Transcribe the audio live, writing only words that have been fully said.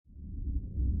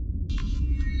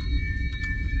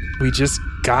we just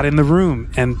got in the room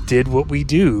and did what we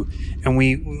do. And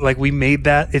we made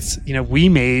that, we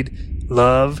made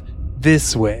love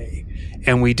this way,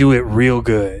 and we do it real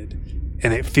good,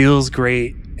 and it feels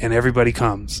great, and everybody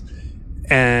comes.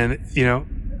 And,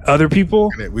 other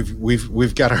people,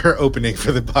 we've got our opening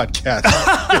for the podcast.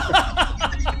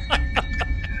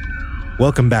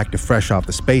 Welcome back to Fresh Off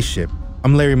the Spaceship.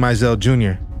 I'm Larry Mizell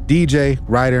Jr., DJ,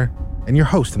 writer, and your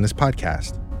host in this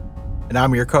podcast. And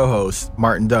I'm your co-host,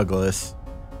 Martin Douglas.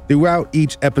 Throughout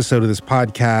each episode of this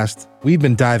podcast, we've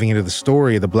been diving into the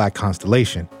story of the Black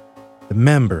Constellation, the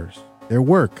members, their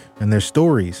work, and their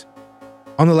stories.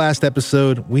 On the last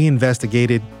episode, we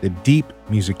investigated the deep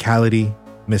musicality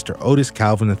Mr. Otis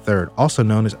Calvin III, also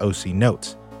known as OC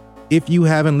Notes. If you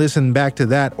haven't listened back to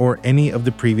that or any of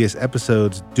the previous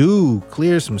episodes, do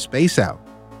clear some space out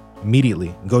immediately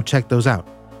and go check those out.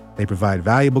 They provide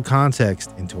valuable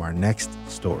context into our next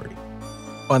story.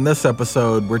 On this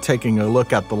episode, we're taking a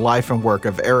look at the life and work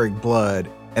of Erik Blood,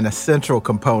 an essential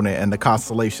component in the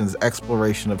Constellation's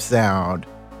exploration of sound.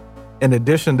 In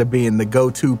addition to being the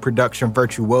go-to production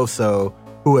virtuoso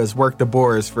who has worked the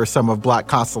boards for some of Black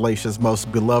Constellation's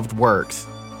most beloved works,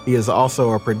 he is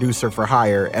also a producer for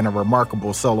hire and a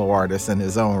remarkable solo artist in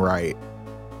his own right.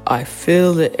 I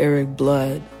feel that Erik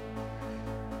Blood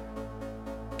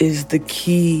is the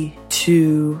key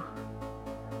to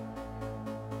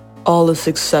all the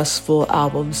successful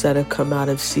albums that have come out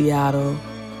of Seattle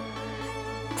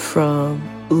from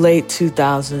late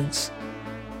 2000s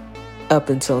up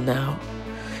until now.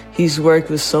 He's worked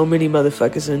with so many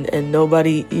motherfuckers and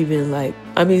nobody even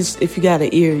if you got an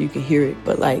ear, you can hear it,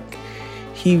 but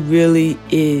he really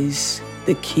is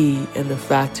the key and the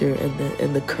factor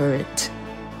and the current,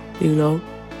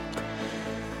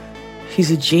 He's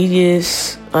a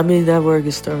genius. That word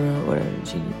gets thrown around, whatever,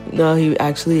 genius. No, he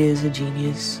actually is a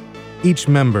genius. Each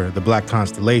member of the Black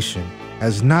Constellation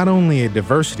has not only a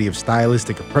diversity of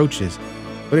stylistic approaches,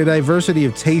 but a diversity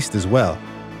of taste as well.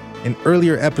 In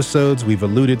earlier episodes, we've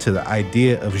alluded to the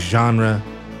idea of genre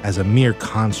as a mere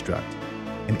construct,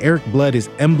 and Erik Blood is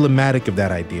emblematic of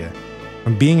that idea.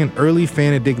 From being an early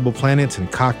fan of Diggable Planets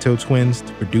and Cocteau Twins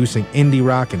to producing indie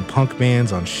rock and punk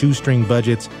bands on shoestring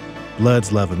budgets,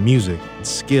 Blood's love of music and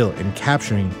skill in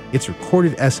capturing its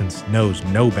recorded essence knows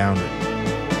no boundary.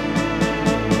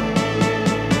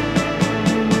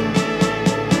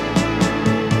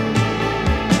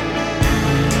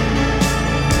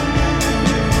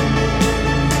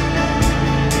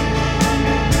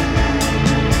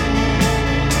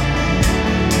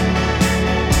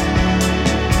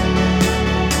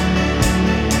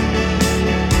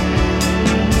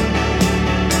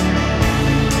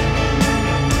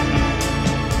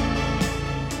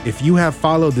 If you have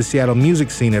followed the Seattle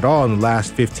music scene at all in the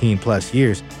last 15 plus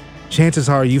years, chances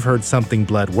are you've heard something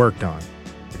Blood worked on.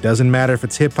 It doesn't matter if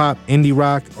it's hip-hop, indie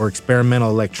rock, or experimental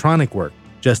electronic work.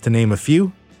 Just to name a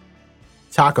few.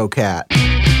 Taco Cat.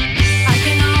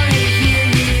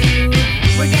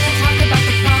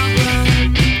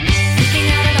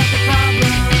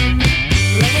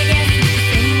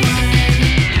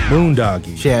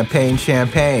 Moondoggie.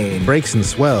 Champagne. Breaks and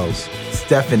Swells.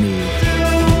 Stephanie.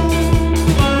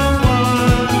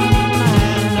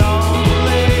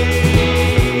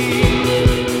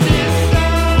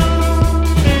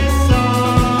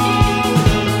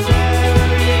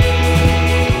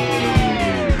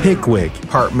 Pickwick.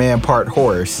 Part man, part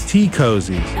horse. Tea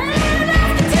Cozies.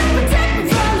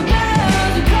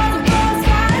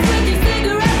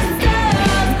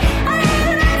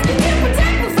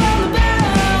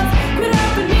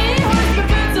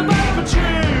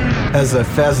 Ezza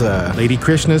Fezza. Lady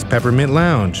Krishna's Peppermint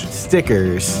Lounge.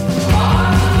 Stickers.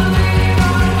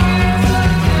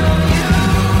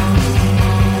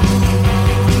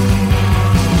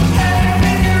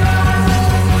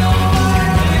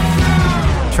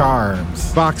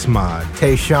 Charms. Box Mod.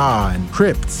 Tayshawn.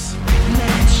 Crypts.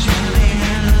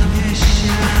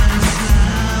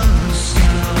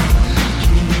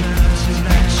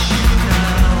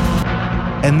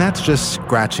 And that's just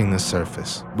scratching the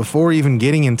surface, before even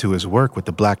getting into his work with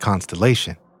the Black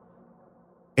Constellation.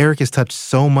 Erik has touched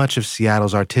so much of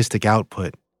Seattle's artistic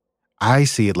output. I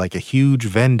see it like a huge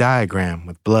Venn diagram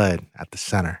with Blood at the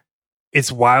center.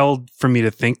 It's wild for me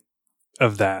to think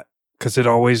of that, because it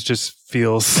always just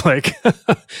feels like,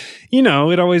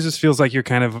 it always just feels like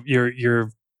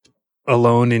you're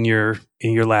alone in your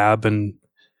lab and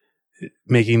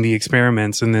making the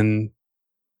experiments, and then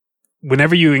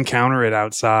whenever you encounter it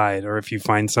outside, or if you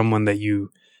find someone that you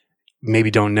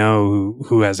maybe don't know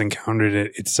who has encountered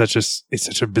it, it's such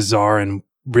a bizarre and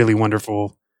really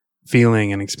wonderful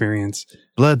feeling and experience.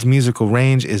 Blood's musical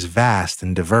range is vast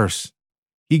and diverse.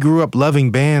 He grew up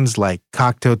loving bands like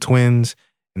Cocktail Twins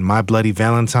and My Bloody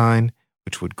Valentine,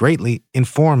 which would greatly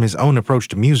inform his own approach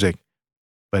to music.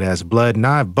 But as Blood and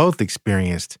I have both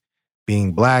experienced,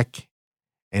 being black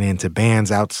and into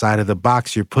bands outside of the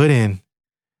box you're put in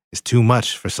is too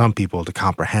much for some people to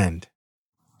comprehend.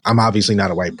 I'm obviously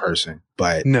not a white person,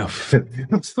 but No.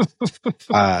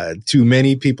 to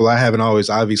many people, I haven't always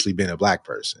obviously been a black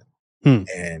person.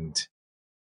 And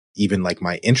even like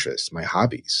my interests, my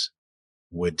hobbies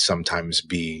would sometimes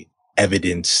be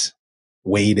evidence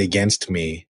weighed against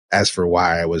me as for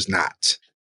why I was not.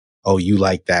 Oh, you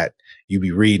like that. You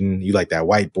be reading, you like that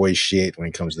white boy shit when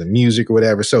it comes to the music or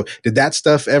whatever. So did that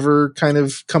stuff ever kind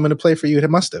of come into play for you? It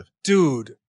must have.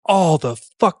 Dude, all the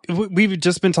fuck. We've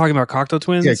just been talking about Cocktail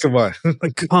Twins. Yeah, come on.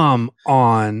 Like, come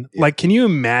on. Yeah. Like, can you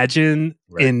imagine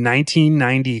in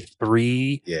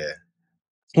 1993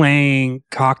 playing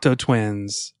Cocktail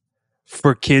Twins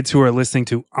for kids who are listening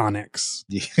to Onyx?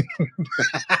 Yeah.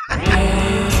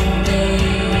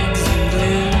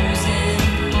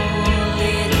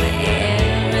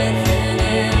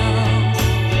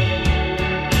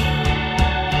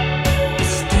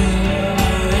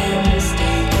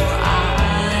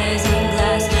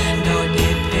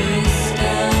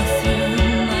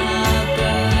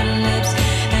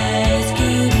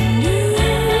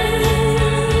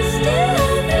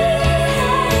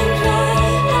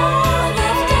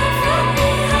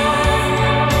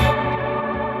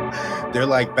 They're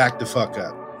like, back the fuck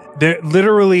up. They're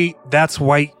literally, that's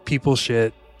white people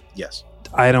shit. Yes.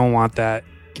 I don't want that.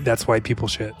 That's white people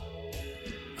shit.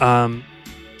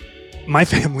 My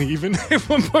family even at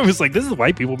one point was like, this is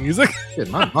white people music. Shit,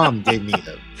 my mom gave me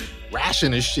a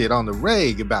ration of shit on the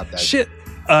reg about that. Shit.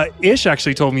 Ish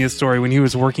actually told me a story when he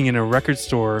was working in a record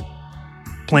store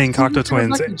playing Cocktail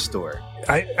Twins. Record store.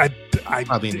 I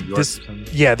Probably in New York.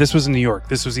 This was in New York.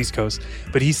 This was East Coast.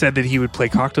 But he said that he would play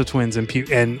Cocktail Twins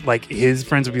and like his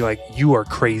friends would be like, you are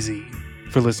crazy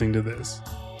for listening to this.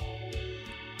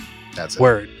 That's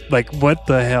Word. Like, what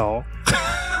the hell?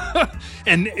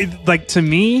 And like, to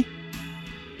me,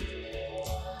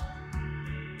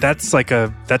 that's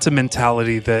a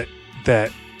mentality that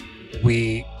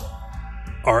we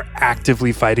are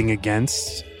actively fighting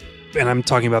against. And I'm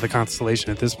talking about the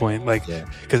constellation at this point, like,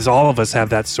 because all of us have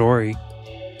that story.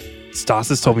 Stas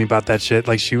has told me about that shit.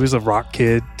 Like, she was a rock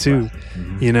kid too,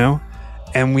 you know?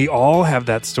 And we all have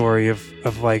that story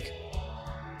of like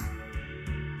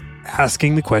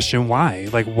asking the question, why?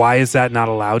 Like, why is that not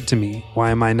allowed to me?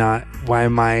 Why am I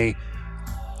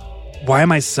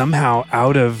somehow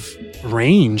out of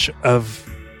range of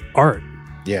art?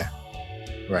 Yeah.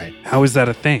 Right. How is that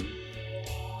a thing?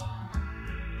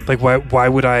 Like, why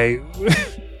would I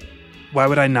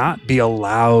not be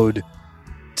allowed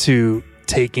to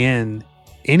take in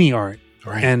any art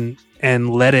and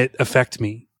let it affect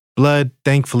me? Blood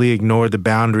thankfully ignored the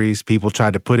boundaries people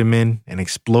tried to put him in and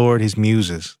explored his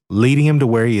muses, leading him to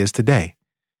where he is today.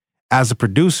 As a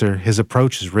producer, his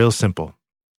approach is real simple: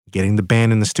 getting the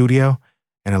band in the studio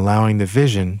and allowing the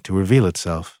vision to reveal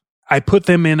itself. I put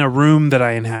them in a room that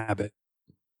I inhabit.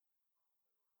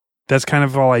 That's kind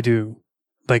of all I do.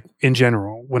 Like, in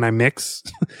general, when I mix,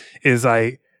 is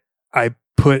I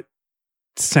put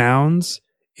sounds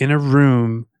in a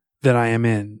room that I am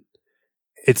in.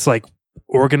 It's like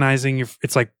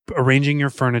it's like arranging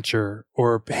your furniture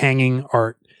or hanging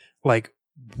art. Like,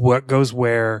 what goes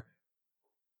where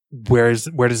does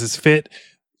this fit?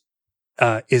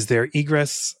 Is there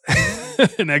egress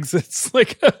and exits?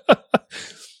 Like,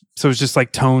 so it's just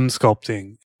like tone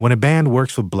sculpting. When a band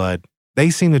works with Blood,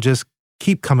 they seem to just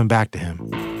keep coming back to him.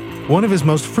 One of his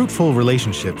most fruitful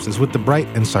relationships is with the bright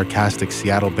and sarcastic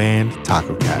Seattle band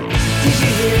Taco Cat. Did you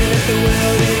hear that the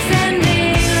world is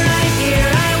ending right here,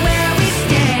 right where we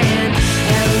stand?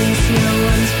 At least no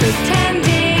one's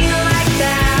pretending like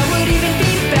that would even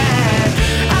be bad.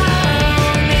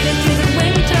 Oh, made it through the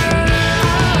winter,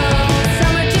 oh,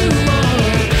 summer too long.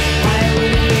 Why would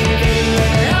we live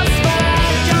anywhere else but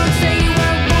don't say you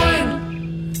weren't born?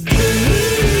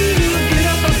 Ooh,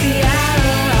 beautiful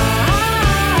Seattle,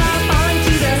 falling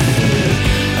to the sea.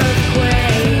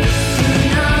 Earthquake,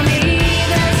 tsunami,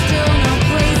 there's still no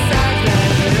place I'd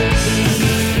rather be.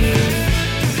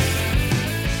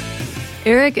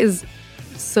 Erik is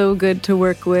so good to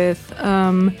work with.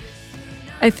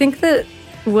 I think that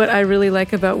what I really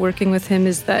like about working with him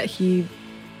is that he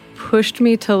pushed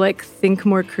me to like think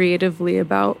more creatively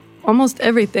about almost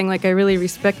everything. Like, I really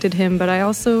respected him, but I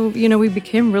also, we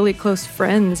became really close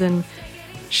friends and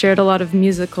shared a lot of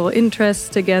musical interests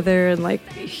together. And like,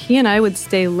 he and I would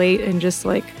stay late and just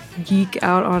like geek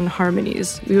out on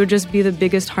harmonies. We would just be the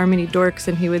biggest harmony dorks,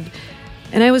 and he would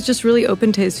And I was just really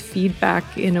open to his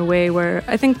feedback in a way where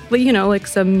I think, you know, like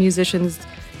some musicians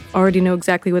already know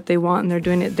exactly what they want and they're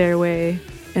doing it their way,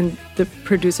 and the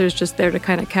producer's just there to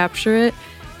kind of capture it.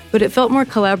 But it felt more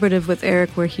collaborative with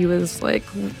Erik, where he was like,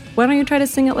 why don't you try to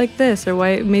sing it like this? Or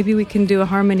why maybe we can do a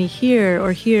harmony here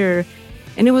or here.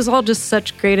 And it was all just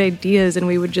such great ideas, and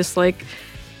we would just like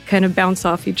kind of bounce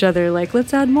off each other, like,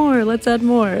 let's add more.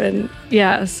 And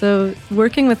yeah, so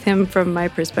working with him from my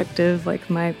perspective, like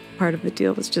my part of the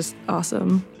deal, was just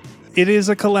awesome. It is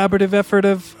a collaborative effort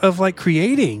of like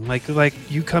creating, like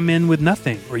you come in with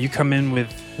nothing, or you come in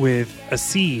with a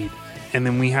seed, and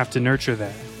then we have to nurture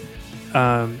that.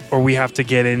 Or we have to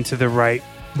get into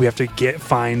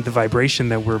find the vibration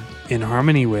that we're in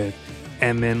harmony with,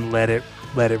 and then let it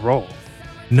roll.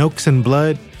 Noakes and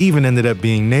Blood even ended up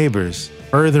being neighbors,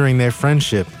 furthering their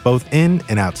friendship both in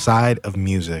and outside of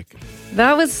music.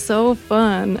 That was so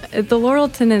fun. At the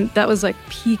Laurelton, and that was like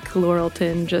peak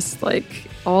Laurelton, just like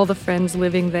all the friends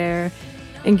living there,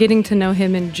 and getting to know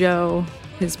him and Joe,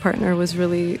 his partner, was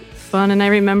really fun. And I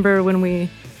remember when we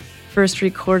first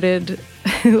recorded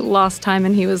Lost Time,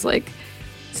 and he was like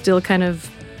still kind of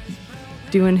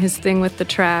doing his thing with the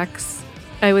tracks.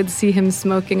 I would see him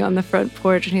smoking on the front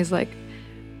porch, and he's like,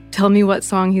 tell me what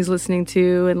song he's listening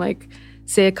to, and like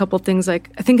say a couple things like,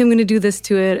 I think I'm going to do this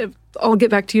to it. I'll get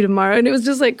back to you tomorrow. And it was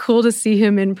just like cool to see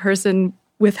him in person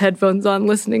with headphones on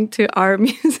listening to our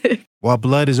music. While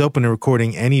Blood is open to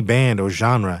recording any band or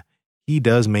genre, he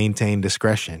does maintain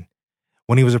discretion.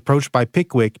 When he was approached by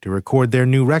Pickwick to record their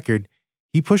new record,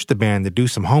 he pushed the band to do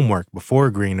some homework before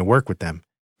agreeing to work with them.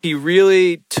 He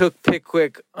really took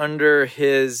Pickwick under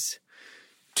his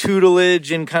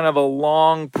tutelage in kind of a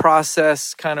long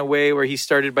process kind of way, where he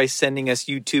started by sending us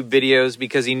YouTube videos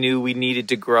because he knew we needed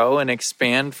to grow and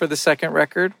expand for the second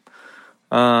record.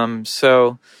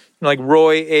 So like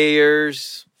Roy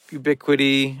Ayers,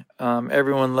 Ubiquity,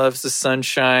 Everyone Loves the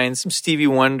Sunshine, some Stevie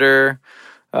Wonder,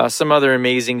 some other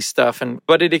amazing stuff.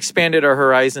 But it expanded our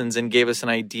horizons and gave us an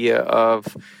idea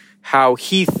of how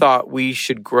he thought we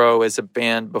should grow as a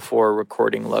band before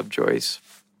recording Lovejoys.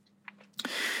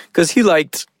 Because he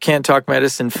liked Can't Talk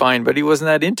Medicine fine, but he wasn't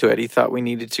that into it. He thought we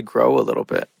needed to grow a little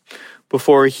bit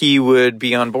before he would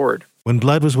be on board. When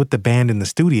Blood was with the band in the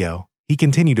studio, he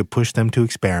continued to push them to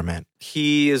experiment.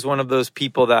 He is one of those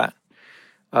people that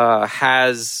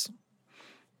has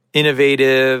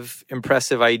innovative,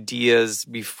 impressive ideas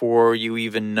before you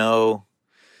even know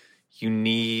you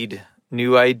need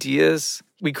new ideas.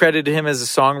 We credited him as a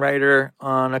songwriter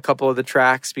on a couple of the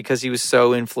tracks because he was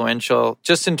so influential,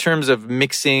 just in terms of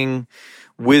mixing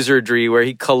wizardry, where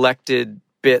he collected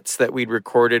bits that we'd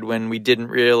recorded when we didn't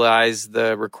realize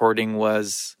the recording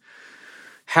was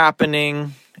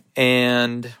happening,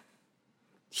 and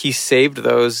he saved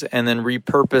those and then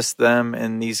repurposed them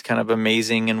in these kind of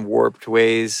amazing and warped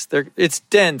ways. It's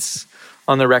dense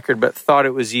on the record, but Thought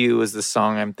It Was You is the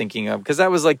song I'm thinking of, because that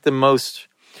was like the most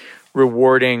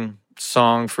rewarding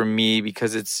song for me,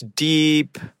 because it's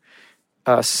deep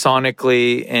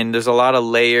sonically, and there's a lot of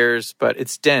layers, but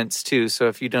it's dense too. So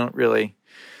if you don't really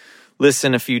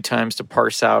listen a few times to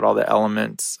parse out all the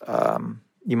elements,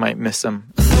 you might miss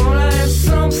them. I thought I had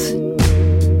something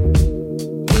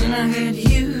when I had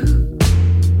you.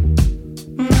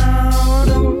 Now I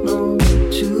don't know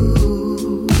what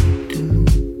to do.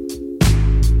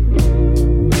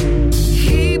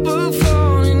 Keep on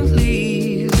falling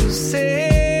leaves, say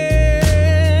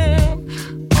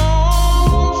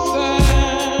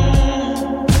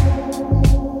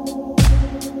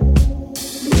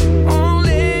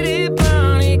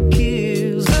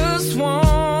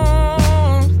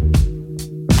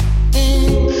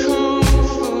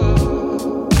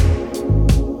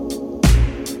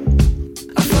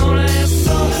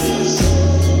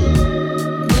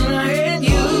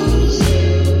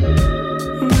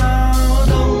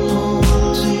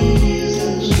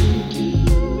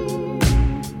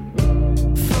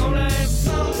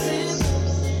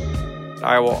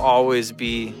I will always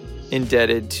be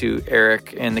indebted to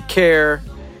Erik and the care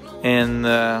and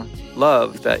the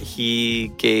love that he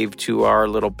gave to our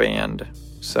little band.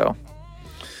 So,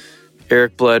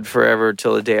 Erik Blood forever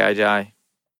till the day I die.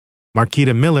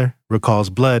 Marquita Miller recalls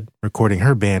Blood recording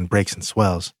her band Breaks and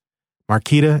Swells.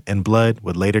 Marquita and Blood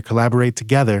would later collaborate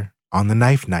together on the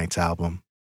Knife Nights album.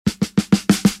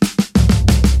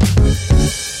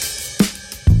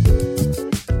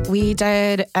 We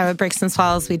did Breaks and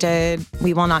Swells. We did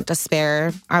We Will Not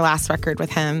Despair, our last record with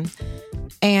him.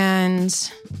 And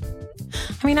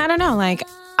I mean, I don't know, like,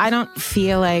 I don't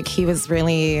feel like he was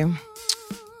really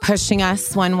pushing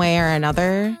us one way or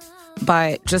another.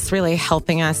 but just really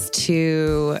helping us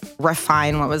to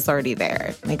refine what was already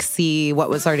there, like see what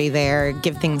was already there,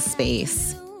 give things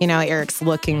space. You know, Erik's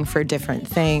looking for different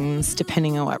things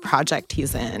depending on what project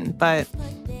he's in. But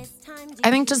I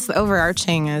think just the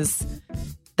overarching is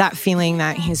that feeling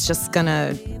that he's just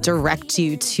gonna direct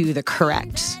you to the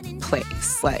correct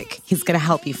place. Like, he's gonna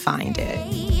help you find it.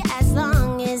 As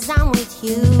long as I'm with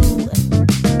you,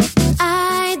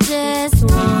 I just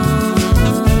want to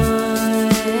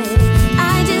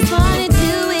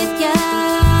do with you.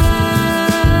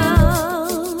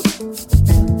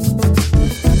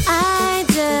 I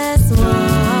just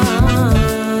want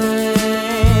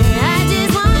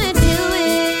to do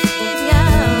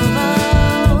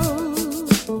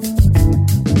with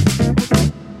you.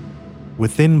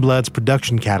 Within Blood's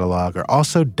production catalog are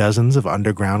also dozens of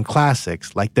underground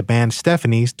classics, like the band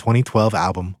Stephanie's 2012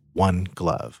 album, One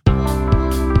Glove.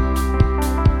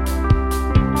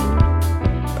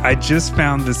 I just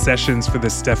found the sessions for the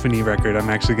Stephanie record. I'm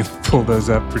actually going to pull those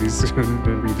up pretty soon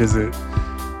and revisit.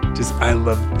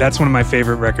 That's one of my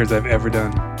favorite records I've ever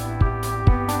done.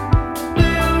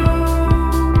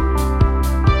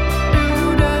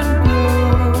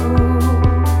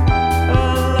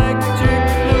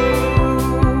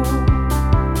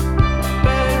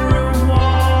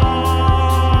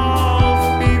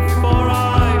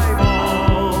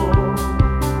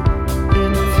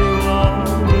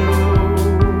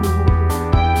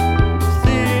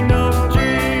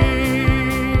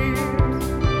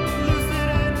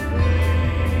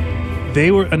 They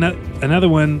were another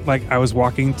one, like I was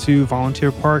walking to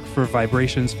Volunteer Park for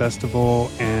Vibrations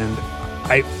Festival, and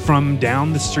from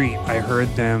down the street, I heard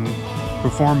them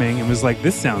performing and was like,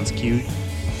 this sounds cute,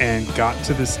 and got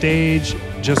to the stage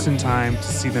just in time to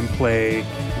see them play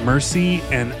Mercy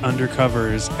and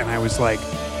Undercovers, and I was like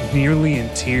nearly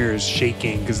in tears,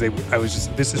 shaking, because I was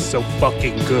just, this is so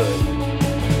fucking good.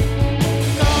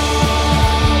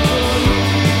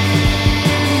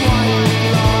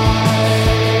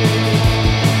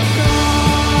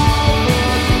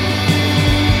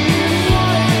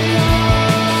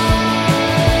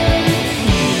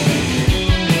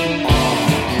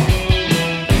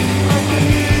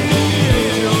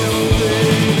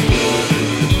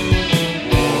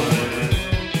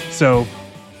 So,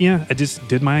 yeah, I just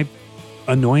did my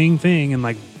annoying thing and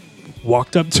like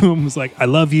walked up to him, was like, I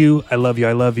love you, I love you,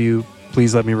 I love you.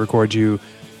 Please let me record you.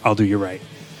 I'll do you right.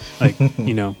 Like,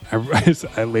 you know,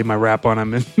 I laid my rap on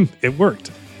him and it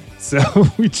worked. So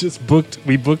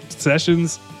we booked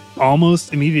sessions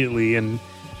almost immediately. And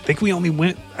I think we only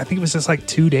went, I think it was just like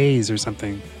 2 days or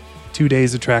something. 2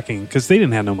 days of tracking because they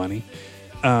didn't have no money.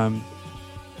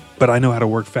 But I know how to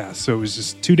work fast. So it was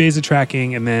just 2 days of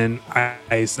tracking, and then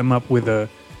I set them up with a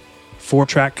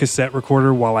 4-track cassette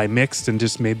recorder while I mixed, and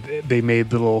just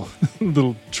made little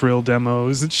trill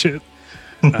demos and shit.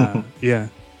 Yeah.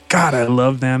 God, I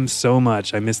love them so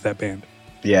much. I miss that band.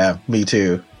 Yeah, me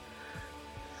too.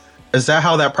 Is that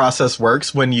how that process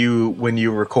works when you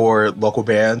record local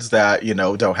bands that, you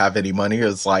know, don't have any money?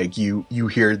 It's like you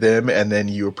hear them and then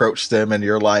you approach them and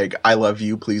you're like, I love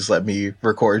you, please let me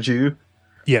record you?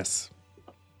 Yes.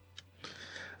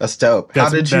 That's dope.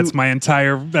 That's my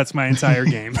entire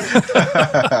game.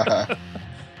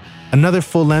 Another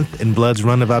full length in Blood's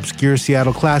run of obscure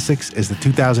Seattle classics is the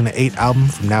 2008 album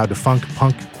from now defunct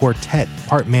punk quartet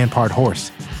Part Man, Part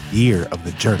Horse, Year of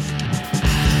the Jerk.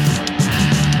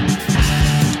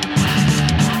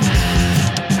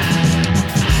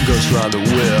 Ghost ride the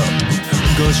whip,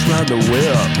 ghost ride the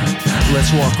whip.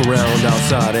 Let's walk around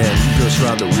outside and ghost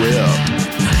ride the whip.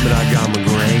 But I got my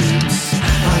grapes,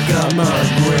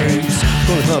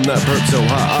 Gonna climb that perk so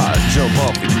high, I'd jump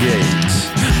off the gates.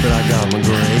 But I got my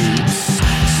grapes.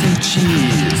 Say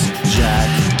cheese, Jack,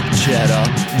 cheddar,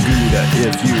 Gouda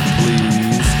if you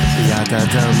please. Yata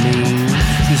mean,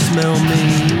 you smell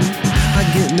me. I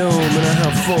get numb and I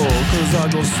have full, cause I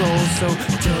go so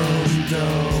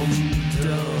dumb.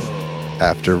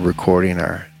 After recording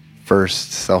our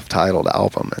first self-titled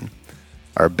album in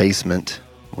our basement,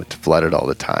 which flooded all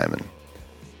the time and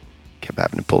kept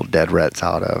having to pull dead rats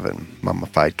out of and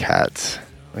mummified cats.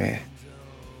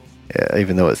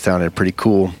 Even though it sounded pretty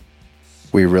cool,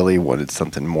 we really wanted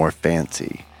something more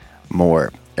fancy,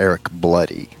 more Erik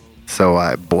Bloody. So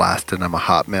I blasted him a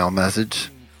Hotmail message,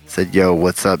 said, yo,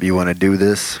 what's up, you want to do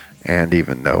this? And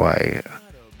even though I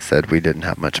said we didn't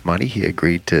have much money, he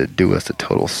agreed to do us a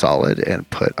total solid and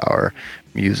put our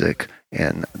music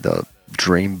in the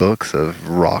dream books of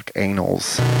rock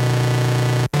annals.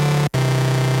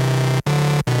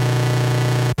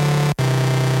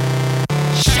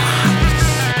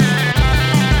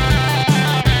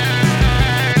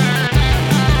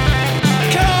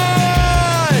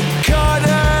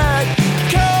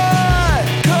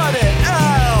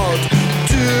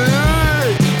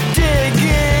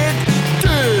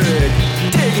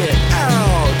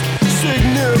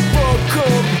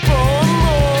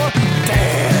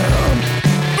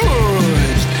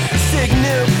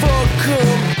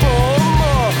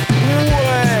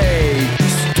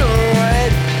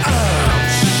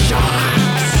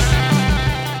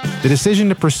 The decision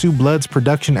to pursue Blood's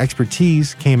production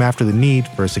expertise came after the need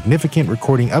for a significant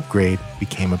recording upgrade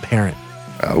became apparent.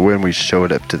 When we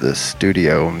showed up to the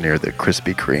studio near the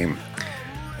Krispy Kreme,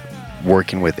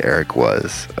 working with Erik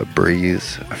was a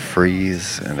breeze, a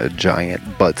freeze, and a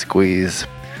giant butt squeeze.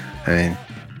 I mean,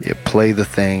 you play the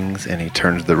things and he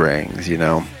turns the rings, you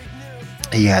know.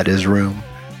 He had his room,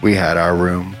 we had our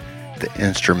room, the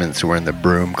instruments were in the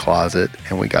broom closet,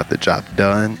 and we got the job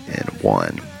done in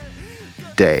one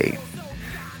day.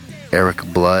 Erik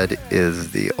Blood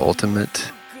is the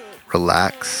ultimate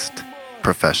relaxed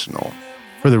professional.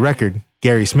 For the record,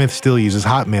 Gary Smith still uses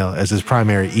Hotmail as his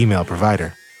primary email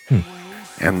provider.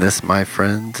 And this, my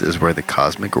friends, is where the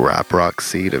cosmic rap rock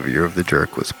seed of Year of the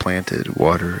Jerk was planted,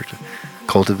 watered,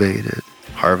 cultivated,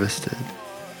 harvested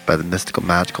by the mystical,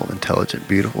 magical, intelligent,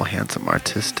 beautiful, handsome,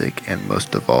 artistic, and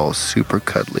most of all, super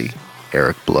cuddly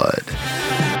Erik Blood.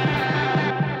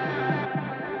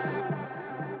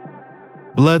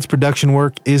 Blood's production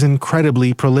work is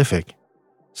incredibly prolific.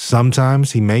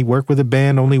 Sometimes he may work with a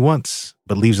band only once,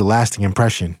 but leaves a lasting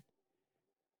impression.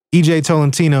 E.J.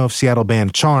 Tolentino of Seattle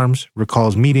band Charms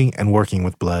recalls meeting and working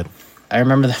with Blood. I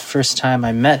remember the first time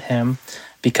I met him,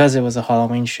 because it was a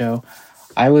Halloween show,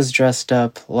 I was dressed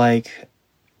up like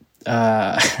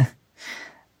the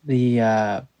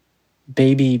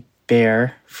baby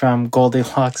bear from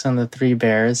Goldilocks and the Three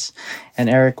Bears, and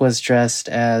Erik was dressed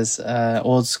as an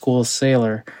old school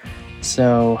sailor.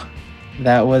 So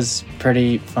that was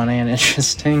pretty funny and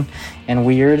interesting and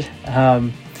weird.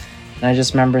 And I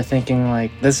just remember thinking,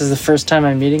 like, this is the first time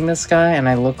I'm meeting this guy, and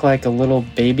I look like a little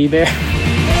baby bear.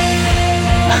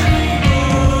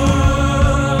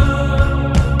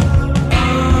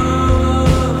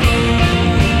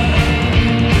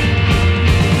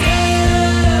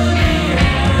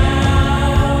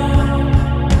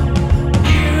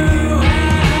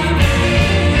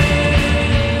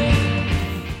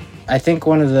 I think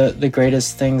one of the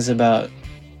greatest things about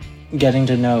getting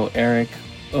to know Erik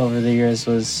over the years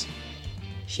was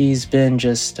he's been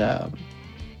just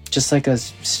like a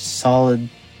solid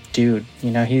dude.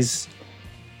 You know,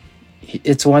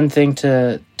 it's one thing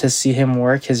to see him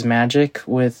work his magic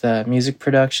with music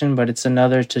production, but it's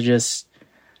another to just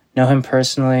know him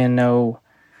personally and know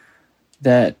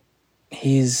that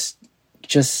he's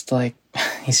just like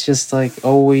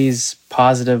always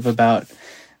positive about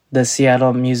the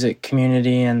Seattle music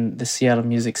community and the Seattle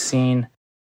music scene.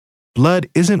 Blood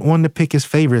isn't one to pick his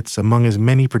favorites among his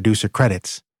many producer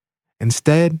credits.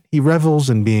 Instead, he revels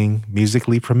in being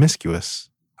musically promiscuous.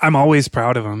 I'm always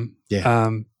proud of them. Yeah.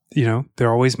 You know,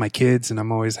 they're always my kids, and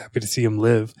I'm always happy to see them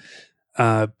live.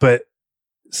 But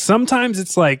sometimes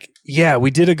it's like, yeah,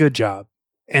 we did a good job.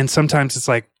 And sometimes it's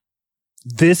like,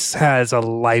 this has a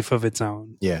life of its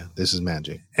own. Yeah, this is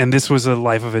magic. And this was a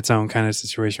life of its own kind of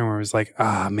situation where it was like,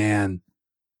 man,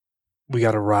 we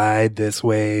got to ride this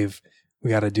wave. We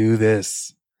got to do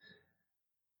this.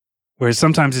 Whereas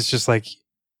sometimes it's just like,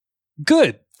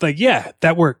 good. Like, yeah,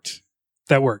 that worked.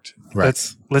 That worked.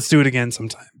 Right. Let's do it again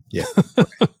sometime. Yeah.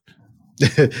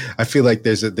 I feel like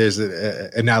there's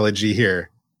an analogy here,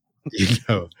 you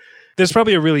know. There's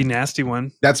probably a really nasty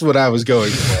one. That's what I was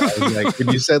going for. I was like, when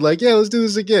you said like, yeah, let's do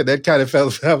this again, that kind of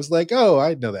felt, I was like, oh,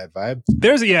 I know that vibe.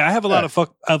 I have a lot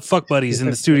of fuck buddies in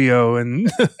the studio,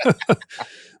 and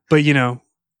but you know,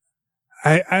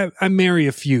 I marry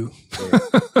a few.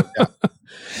 Yeah.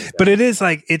 But it is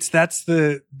like, that's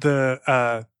the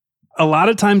a lot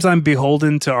of times I'm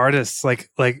beholden to artists, like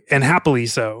and happily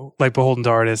so, like beholden to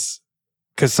artists,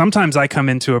 because sometimes I come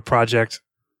into a project,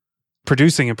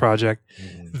 producing a project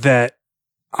that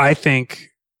I think,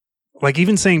 like,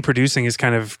 even saying producing is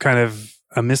kind of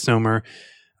a misnomer.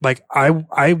 Like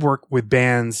I work with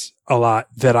bands a lot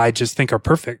that I just think are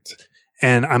perfect,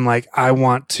 and I'm like, I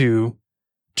want to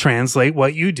translate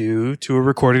what you do to a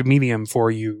recorded medium for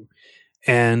you,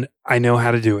 and I know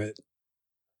how to do it.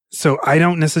 So I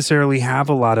don't necessarily have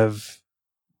a lot of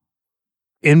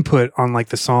input on like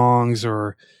the songs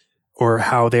or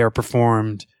how they are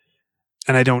performed,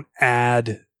 and I don't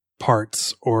add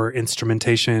parts or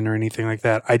instrumentation or anything like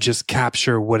that. I just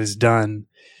capture what is done.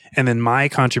 And then my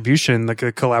contribution, like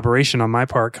a collaboration on my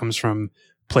part, comes from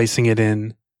placing it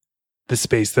in the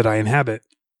space that I inhabit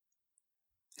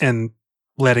and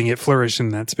letting it flourish in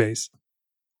that space.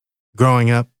 Growing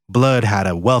up, Blood had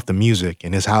a wealth of music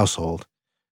in his household.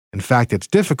 In fact, it's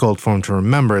difficult for him to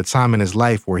remember a time in his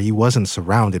life where he wasn't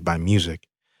surrounded by music.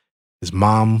 His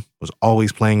mom was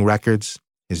always playing records.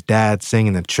 His dad sang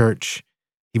in the church.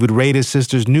 He would raid his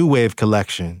sister's new wave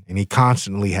collection, and he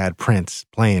constantly had Prince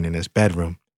playing in his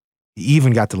bedroom. He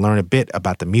even got to learn a bit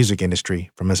about the music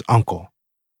industry from his uncle.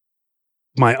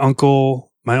 My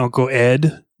uncle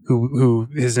Ed, who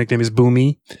his nickname is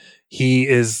Boomy. He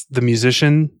is the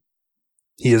musician.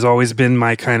 He has always been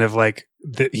my kind of like,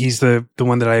 he's the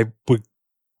one that I would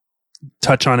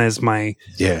touch on as my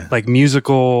like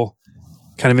musical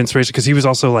kind of inspiration, because he was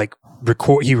also like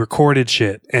he recorded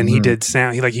shit and he did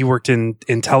sound. He worked in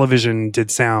television,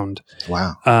 did sound.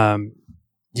 Wow.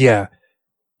 Yeah.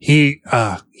 He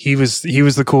was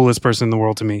the coolest person in the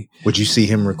world to me. Would you see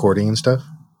him recording and stuff?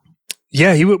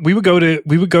 Yeah, we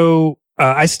would go.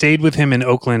 I stayed with him in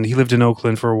Oakland. He lived in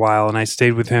Oakland for a while, and I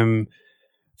stayed with him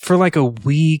for like a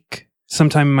week,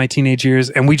 sometime in my teenage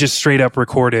years, and we just straight up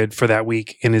recorded for that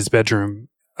week in his bedroom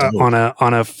on a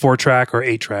 4-track or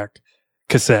 8-track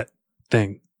cassette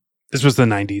thing. This was the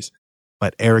 90s.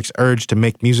 But Erik's urge to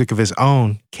make music of his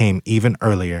own came even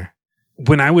earlier.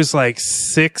 When I was like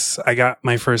 6, I got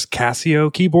my first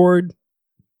Casio keyboard.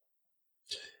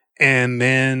 And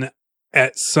then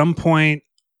at some point,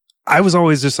 I was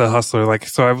always just a hustler. Like,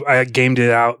 so I gamed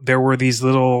it out. There were these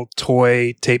little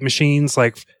toy tape machines,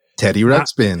 like Teddy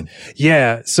Ruxpin.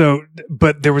 Yeah. So,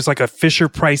 but there was like a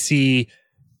Fisher-Pricey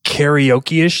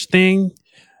karaoke-ish thing,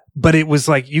 but it was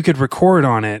like you could record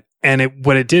on it. And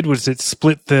what it did was it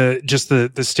split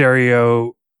the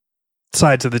stereo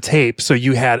sides of the tape. So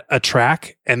you had a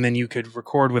track and then you could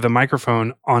record with a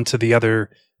microphone onto the other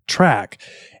track.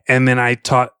 And then I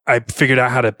figured out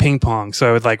how to ping pong. So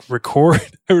I would like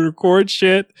record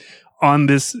shit on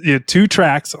this, 2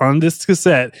 tracks on this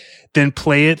cassette, then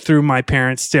play it through my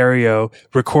parents' stereo,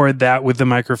 record that with the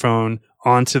microphone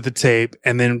onto the tape,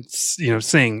 and then,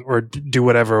 sing or do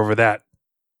whatever over that.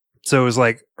 So it was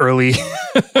like early,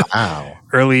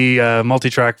 early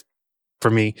multi-track for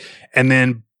me. And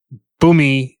then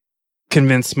Boomy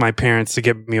convinced my parents to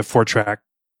get me a 4-track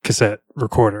cassette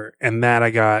recorder. And that I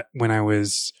got when I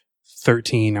was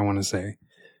 13, I want to say.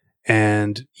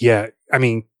 And yeah, I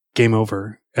mean, game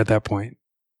over at that point.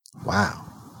 Wow.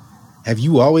 Have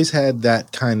you always had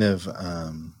that kind of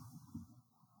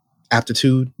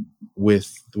aptitude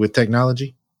with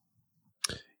technology?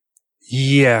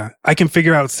 Yeah, I can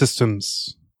figure out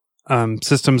systems.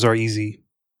 Systems are easy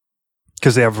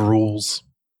because they have rules.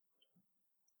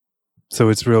 So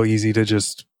it's real easy to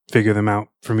just figure them out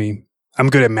for me. I'm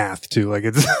good at math too. Like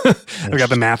it's, I've got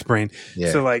the math brain.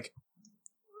 Yeah. So like,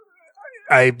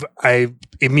 I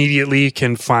immediately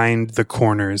can find the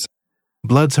corners.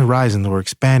 Blood's horizons were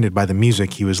expanded by the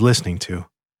music he was listening to.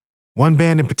 One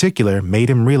band in particular made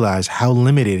him realize how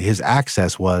limited his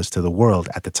access was to the world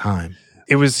at the time.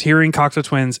 It was hearing Cocteau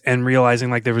Twins and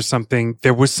realizing like there was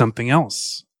something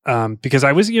else. Because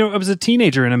I was a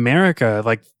teenager in America.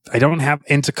 Like I don't have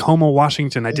in Tacoma,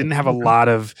 Washington. I didn't have a lot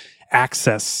of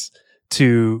access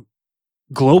to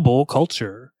global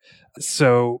culture.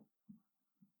 So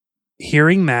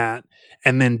hearing that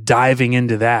and then diving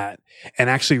into that and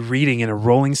actually reading in a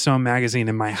Rolling Stone magazine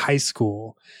in my high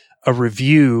school, a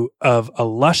review of a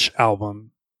Lush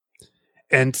album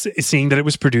and seeing that it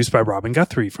was produced by Robin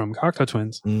Guthrie from Cocteau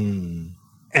Twins.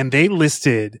 And they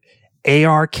listed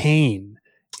A.R. Kane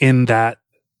in that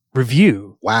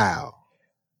review. Wow.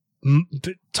 Want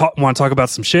to talk about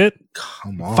some shit?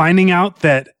 Come on. Finding out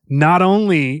that not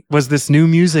only was this new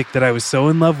music that I was so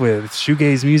in love with,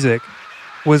 shoegaze music,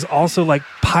 was also like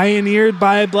pioneered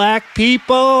by black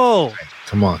people.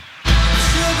 Come on.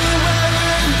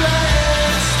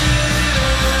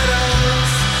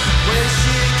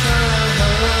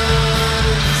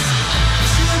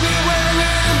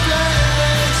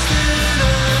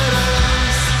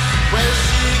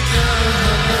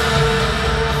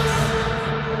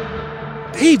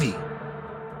 Baby.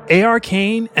 A.R.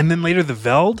 Kane and then later the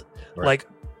Veld. Right.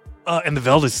 And the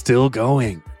Veld is still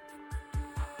going.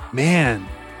 Man.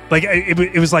 Like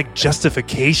it was like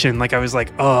justification. Like I was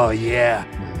like, oh yeah,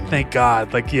 thank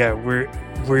God. Like, yeah,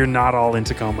 we're not all in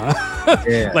Tacoma.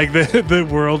 Yeah. Like the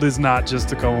world is not just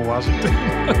Tacoma,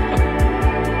 Washington.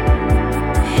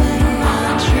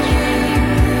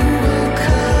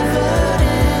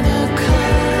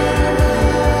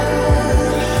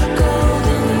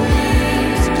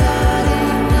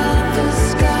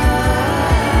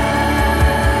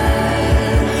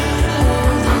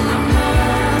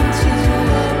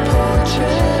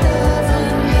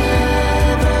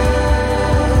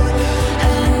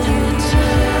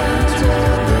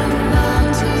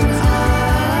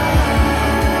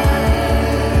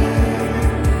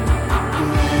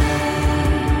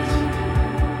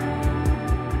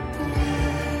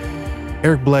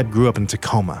 Erik Blood grew up in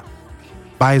Tacoma.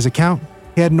 By his account,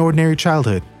 he had an ordinary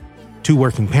childhood. 2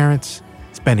 working parents,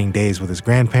 spending days with his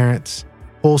grandparents,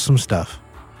 wholesome stuff.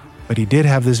 But he did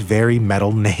have this very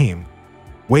metal name.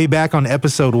 Way back on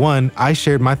episode 1, I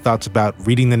shared my thoughts about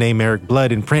reading the name Erik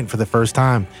Blood in print for the first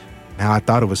time. Now I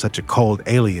thought it was such a cold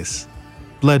alias.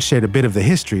 Blood shared a bit of the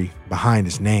history behind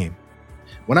his name.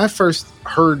 When I first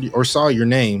heard or saw your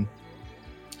name,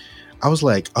 I was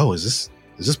like, oh, is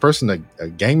this person a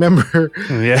gang member?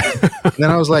 Yeah. And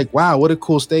then I was like, wow, what a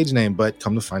cool stage name. But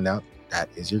come to find out, that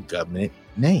is your government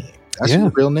name. That's your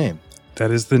real name.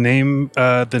 That is the name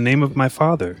of my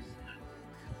father.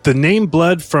 The name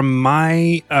Blood, from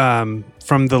my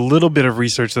from the little bit of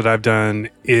research that I've done,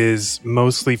 is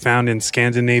mostly found in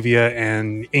Scandinavia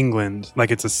and England.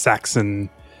 Like it's a Saxon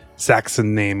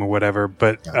name or whatever.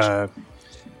 But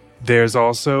there's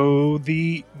also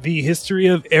the history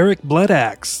of Erik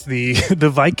Bloodaxe, the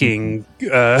Viking.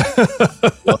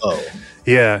 Whoa.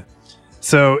 Yeah.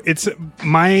 So it's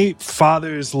my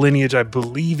father's lineage, I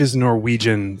believe, is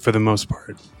Norwegian for the most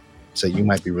part. So you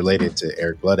might be related to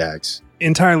Erik Bloodaxe.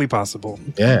 Entirely possible.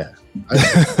 Yeah.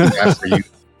 That's for you.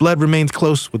 Blood remains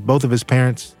close with both of his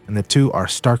parents, and the two are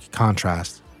stark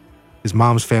contrasts. His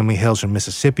mom's family hails from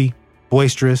Mississippi,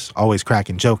 boisterous, always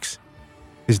cracking jokes.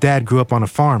 His dad grew up on a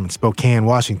farm in Spokane,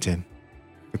 Washington.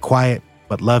 A quiet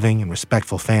but loving and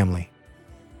respectful family.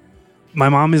 My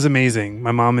mom is amazing.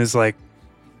 My mom is like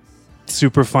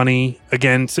super funny.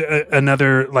 Again,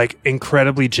 another like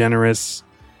incredibly generous,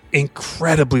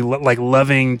 incredibly like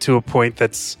loving to a point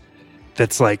that's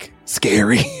like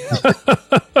scary.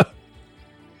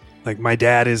 Like my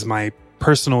dad is my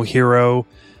personal hero.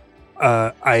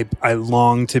 I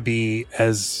long to be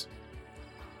as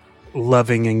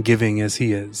loving and giving as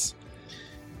he is.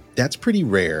 That's pretty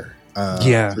rare.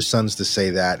 Yeah. For sons to say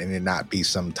that and it not be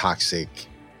some toxic,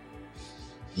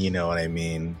 you know what I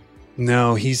mean?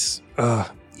 No, he's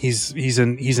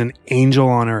an angel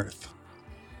on earth.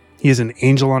 He is an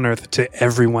angel on earth to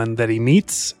everyone that he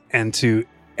meets and to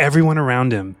everyone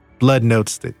around him. Blood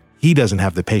notes that he doesn't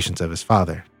have the patience of his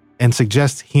father and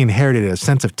suggests he inherited a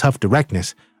sense of tough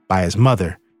directness by his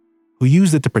mother, who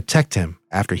used it to protect him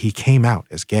after he came out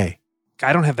as gay.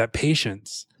 I don't have that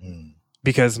patience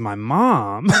because my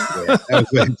mom,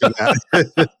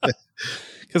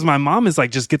 because my mom is like,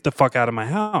 just get the fuck out of my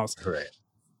house. Correct.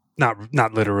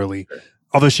 Not literally.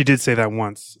 Although she did say that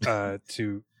once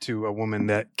to a woman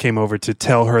that came over to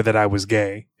tell her that I was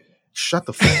gay. Shut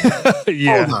the fuck up.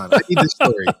 Yeah. Hold on. I need this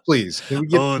story, please. Can we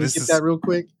get, that real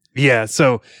quick? Yeah.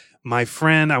 So my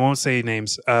friend, I won't say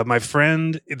names. My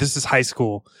friend, this is high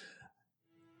school.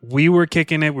 We were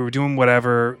kicking it. We were doing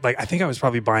whatever. Like, I think I was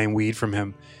probably buying weed from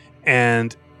him.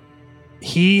 And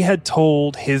he had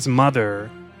told his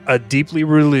mother, a deeply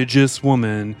religious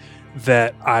woman,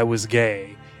 that I was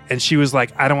gay. And she was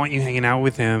like, I don't want you hanging out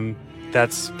with him.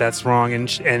 That's wrong. And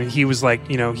he was like,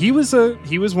 you know, he was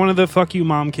one of the fuck you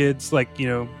mom kids, like, you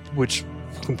know, which,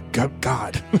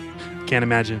 God, can't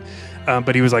imagine.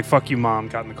 But he was like, fuck you mom,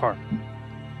 got in the car.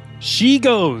 She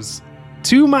goes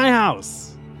to my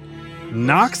house,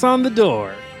 knocks on the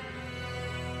door,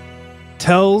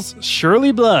 tells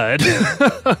Shirley Blood,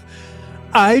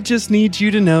 I just need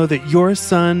you to know that your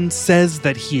son says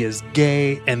that he is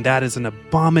gay, and that is an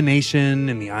abomination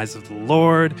in the eyes of the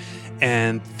Lord.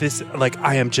 And this, like,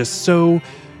 I am just so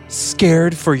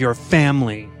scared for your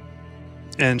family.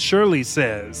 And Shirley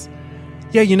says,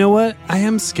 yeah, you know what? I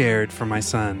am scared for my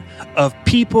son of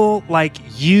people like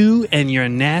you and your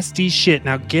nasty shit.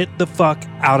 Now get the fuck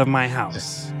out of my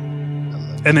house.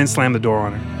 And then slam the door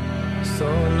on her. So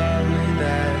lovely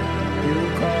that you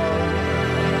call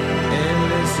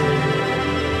and listen.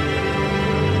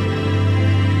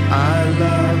 I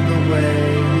love the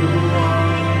way you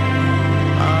are.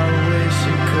 I wish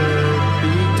it could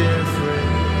be different,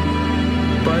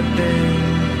 but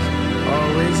things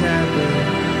always happen.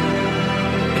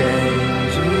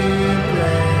 Games we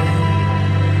play,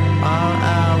 our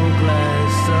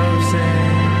hourglass of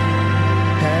sand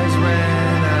has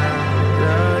ran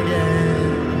out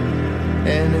again,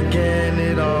 and again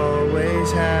it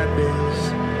always happens.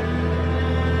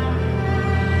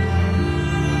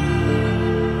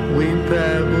 We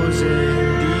pebbles in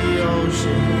the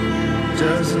ocean,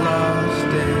 just lost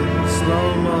in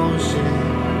slow motion.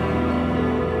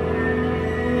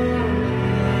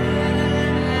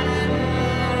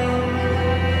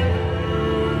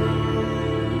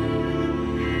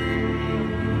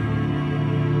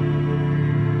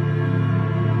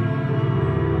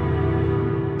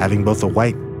 Having both a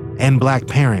white and black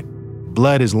parent,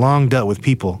 Blood has long dealt with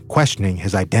people questioning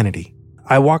his identity.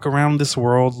 I walk around this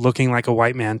world looking like a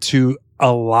white man to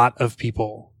a lot of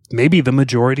people, maybe the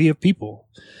majority of people.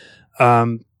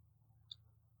 And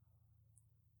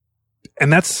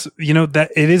that's, you know,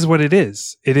 that it is what it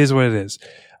is. It is what it is.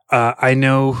 I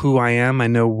know who I am. I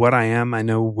know what I am. I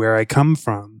know where I come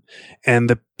from. And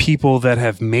the people that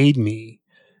have made me,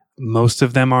 most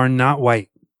of them are not white.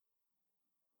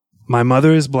 My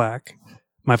mother is black.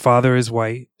 My father is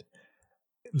white.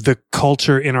 The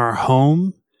culture in our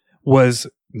home was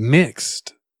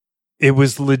mixed. It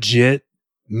was legit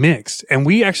mixed. And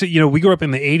we actually, we grew up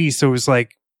in the 80s. So it was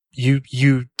like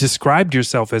you described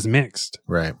yourself as mixed.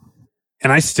 Right.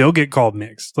 And I still get called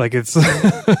mixed. Like it's...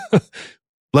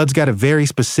 Blood's got a very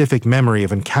specific memory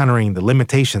of encountering the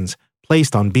limitations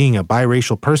placed on being a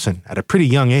biracial person at a pretty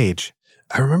young age.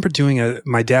 I remember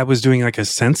my dad was doing like a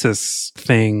census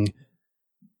thing.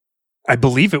 I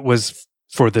believe it was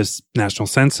for this national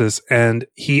census. And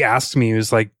he asked me, he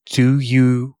was like, do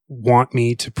you want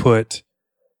me to put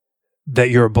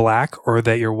that you're black or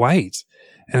that you're white?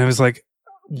 And I was like,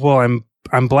 well,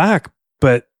 I'm black,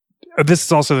 but this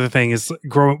is also the thing is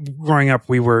growing up,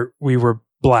 we were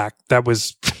black. That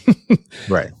was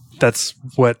right. That's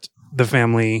what the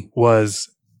family was.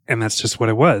 And that's just what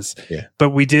it was. Yeah. But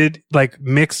we did like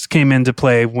mixed came into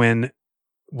play when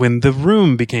the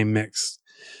room became mixed.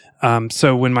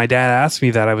 So when my dad asked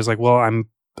me that, I was like, well,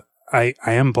 I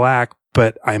am black,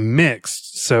 but I'm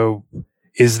mixed. So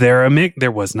is there a mix?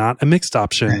 There was not a mixed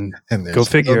option. And go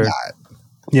figure.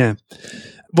 Yeah.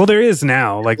 Well, there is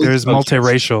now. Like there's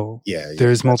multiracial. Yeah.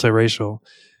 There's multiracial,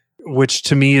 which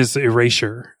to me is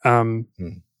erasure.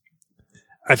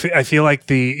 I feel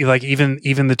like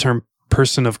even the term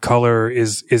person of color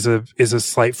is a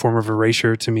slight form of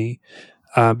erasure to me,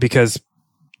 because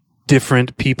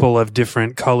different people of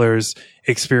different colors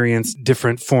experience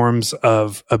different forms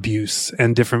of abuse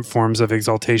and different forms of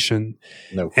exaltation.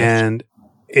 No question. And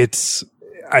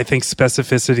I think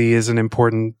specificity is an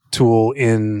important tool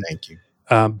in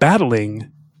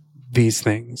battling these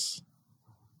things.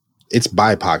 It's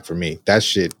BIPOC for me. That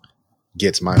shit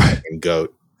gets my fucking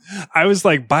goat. I was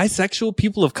like, bisexual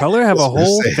people of color have a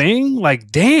whole thing?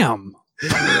 Like, damn.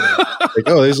 Like,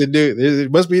 oh, there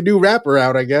must be a new rapper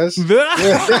out, I guess.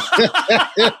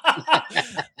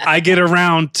 I get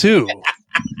around too.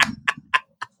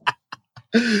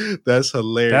 That's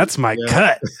hilarious. That's my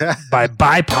cut by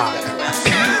BIPOC.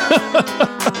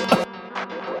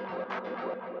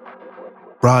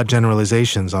 Broad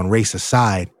generalizations on race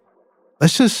aside,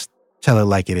 let's just tell it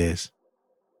like it is.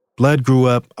 Blood grew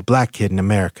up a black kid in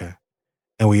America,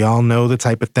 and we all know the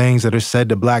type of things that are said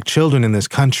to black children in this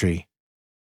country.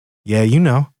 Yeah, you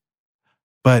know.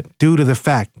 But due to the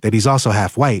fact that he's also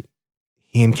half white,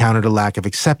 he encountered a lack of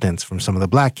acceptance from some of the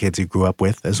black kids he grew up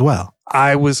with as well.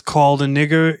 I was called a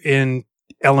nigger in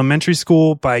elementary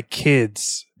school by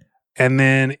kids. And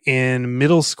then in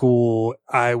middle school,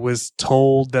 I was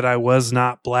told that I was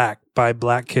not black by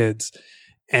black kids.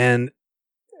 And,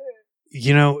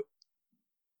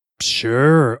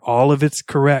 sure, all of it's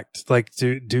correct. Like,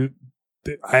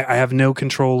 I have no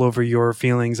control over your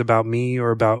feelings about me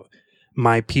or about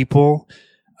my people.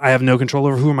 I have no control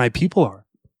over who my people are.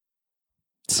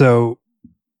 So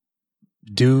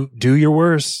do your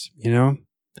worst,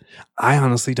 I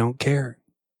honestly don't care.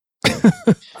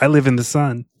 I live in the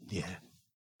sun. Yeah.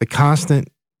 The constant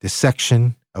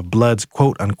dissection of Blood's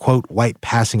quote unquote white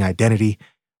passing identity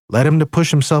led him to push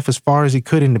himself as far as he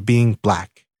could into being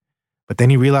black. But then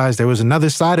he realized there was another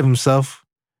side of himself,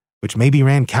 which maybe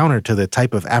ran counter to the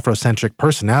type of Afrocentric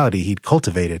personality he'd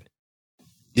cultivated.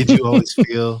 Did you always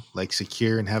feel like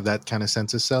secure and have that kind of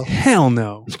sense of self? Hell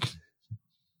no.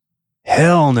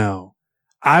 Hell no.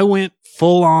 I went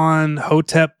full on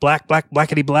Hotep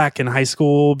blackety black in high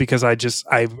school because I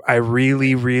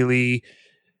really, really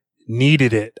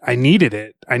needed it. I needed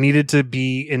it. I needed to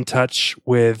be in touch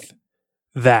with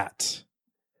that.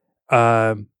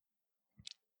 And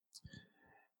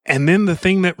then the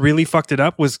thing that really fucked it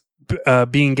up was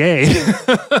being gay.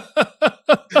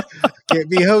 Can't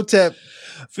be Hotep.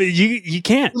 You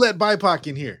can't. Let BIPOC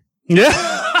in here.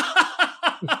 Yeah.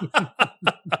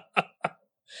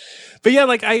 But yeah,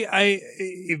 like I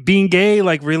being gay,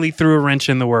 like really threw a wrench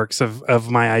in the works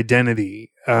of my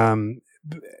identity,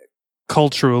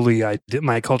 culturally,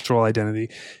 my cultural identity,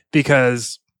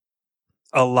 because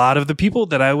a lot of the people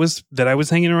that I was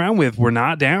hanging around with were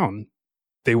not down.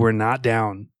 They were not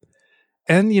down.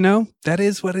 And that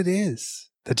is what it is.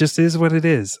 That just is what it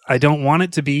is. I don't want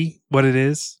it to be what it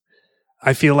is.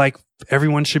 I feel like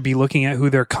everyone should be looking at who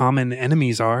their common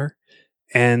enemies are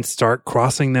and start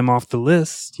crossing them off the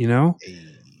list,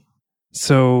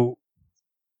 So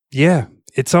yeah,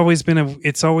 it's always been a thing.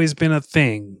 It's always been a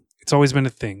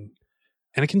thing.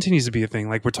 And it continues to be a thing.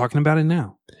 Like we're talking about it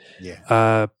now.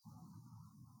 Yeah.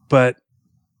 But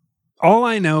all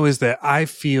I know is that I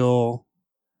feel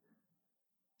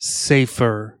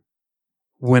safer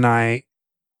when I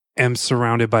am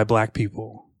surrounded by Black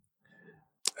people.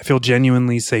 I feel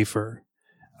genuinely safer.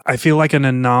 I feel like an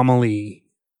anomaly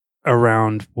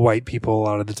around white people a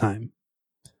lot of the time,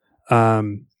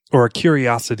 or a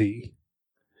curiosity.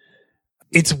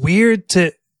 It's weird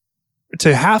to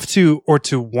have to, or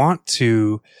to want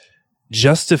to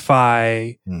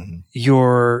justify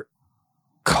your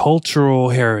cultural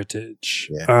heritage.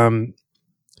 Yeah.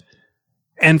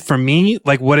 And for me,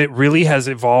 like what it really has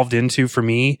evolved into for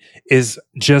me is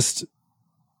just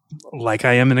like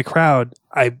I am in a crowd.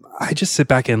 I just sit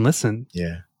back and listen.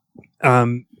 Yeah.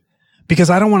 Because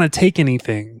I don't want to take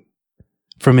anything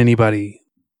from anybody.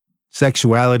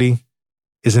 Sexuality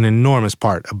is an enormous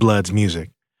part of Blood's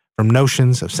music, from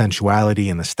notions of sensuality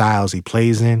in the styles he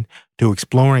plays in to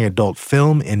exploring adult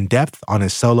film in depth on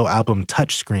his solo album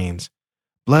Touchscreens.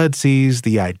 Blood sees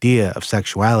the idea of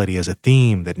sexuality as a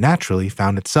theme that naturally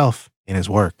found itself in his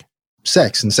work.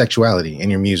 Sex and sexuality in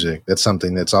your music, that's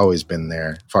something that's always been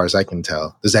there, as far as I can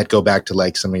tell. Does that go back to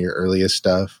like some of your earliest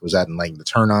stuff? Was that in like the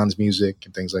Turn-Ons music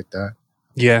and things like that?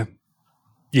 Yeah.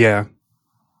 Yeah.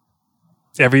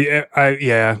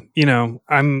 You know,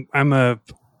 I'm a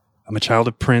child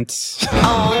of Prince.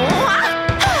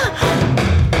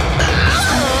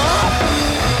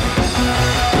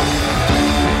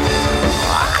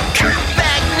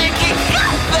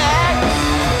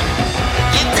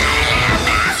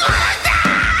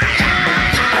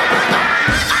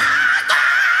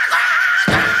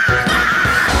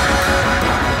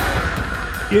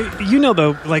 You know,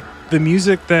 though, like the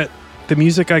music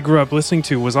I grew up listening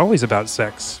to was always about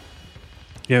sex.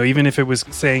 You know, even if it was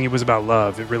saying it was about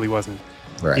love, it really wasn't.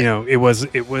 Right. You know, it was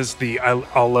the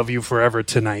I'll love you forever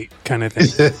tonight kind of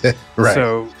thing. Right.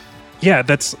 So, yeah,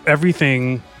 that's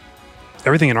everything.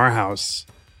 Everything in our house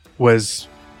was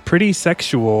pretty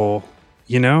sexual.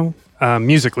 You know,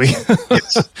 musically.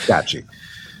 Yes, got you.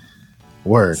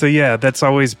 Word. So yeah, that's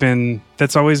always been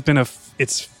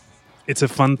it's a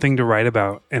fun thing to write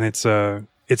about, and it's a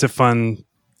fun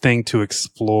thing to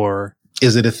explore.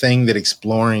 Is it a thing that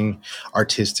exploring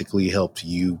artistically helped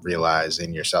you realize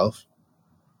in yourself,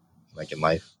 like in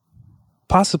life?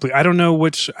 Possibly. I don't know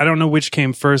which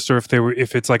came first, or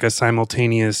if it's like a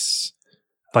simultaneous,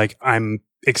 like I'm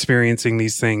experiencing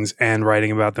these things and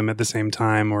writing about them at the same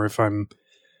time, or if I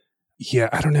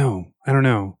don't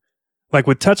know. Like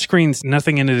with Touchscreens,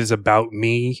 nothing in it is about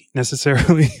me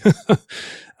necessarily.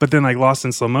 But then like Lost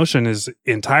in Slow Motion is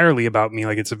entirely about me.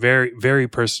 Like it's a very, very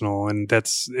personal, and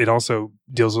it also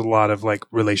deals with a lot of like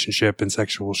relationship and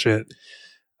sexual shit.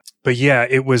 But yeah,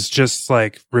 it was just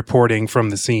like reporting from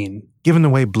the scene. Given the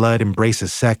way Blood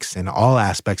embraces sex in all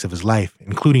aspects of his life,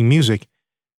 including music,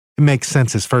 it makes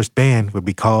sense his first band would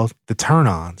be called the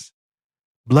Turn-Ons.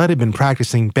 Blood had been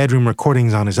practicing bedroom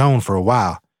recordings on his own for a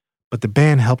while, but the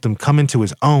band helped him come into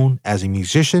his own as a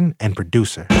musician and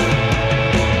producer.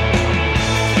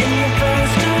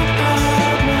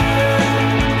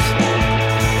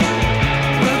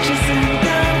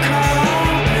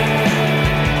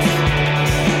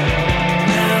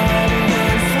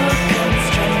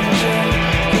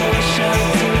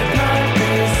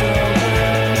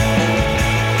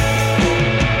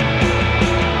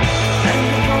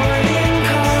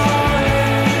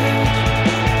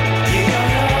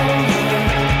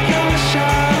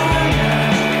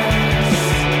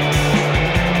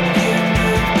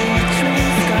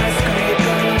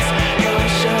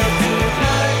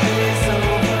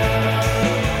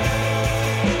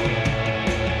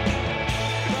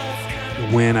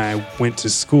 When I went to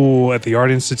school at the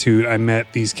Art Institute, I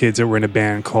met these kids that were in a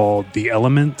band called The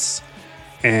Elements,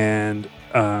 and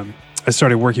I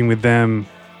started working with them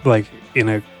like in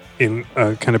a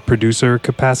kind of producer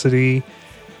capacity,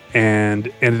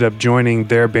 and ended up joining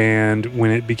their band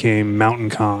when it became Mountain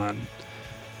Con.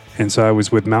 And so I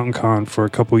was with Mountain Con for a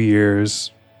couple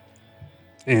years,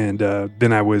 and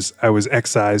then I was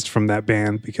excised from that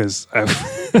band because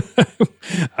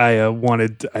I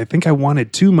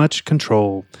wanted too much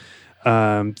control.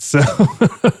 So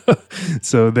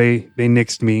they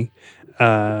nixed me,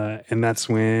 and that's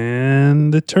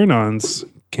when the Turn-Ons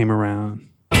came around.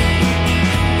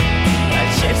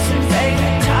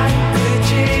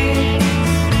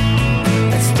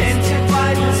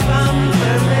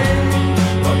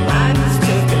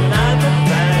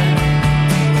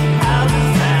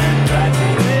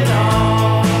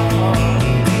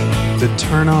 The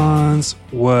Turn-Ons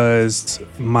was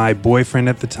my boyfriend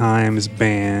at the time's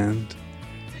band,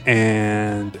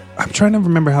 and I'm trying to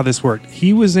remember how this worked.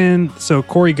 He was so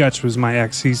Corey Gutch was my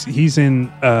ex. He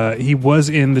was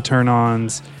in the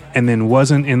Turn-Ons and then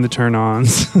wasn't in the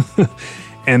Turn-Ons.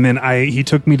 And then he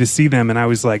took me to see them, and I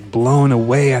was like blown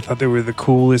away. I thought they were the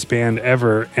coolest band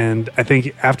ever. And I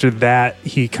think after that,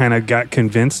 he kind of got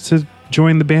convinced to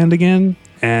join the band again.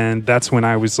 And that's when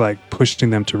I was like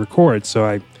pushing them to record. So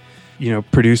I,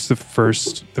 produced the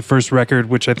first record,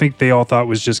 which I think they all thought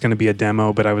was just going to be a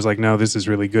demo. But I was like, no, this is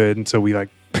really good. And so we like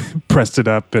pressed it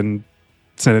up and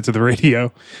sent it to the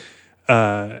radio.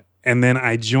 And then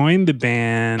I joined the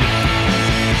band.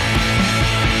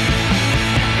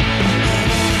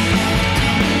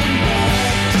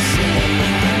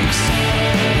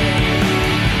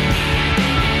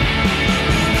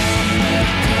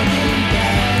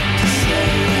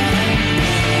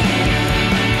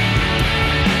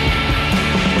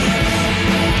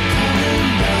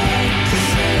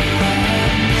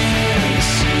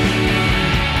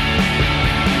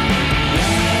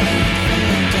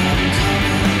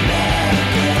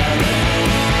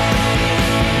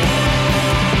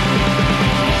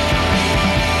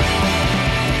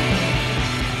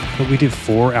 We did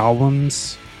 4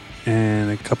 albums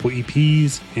and a couple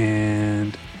EPs,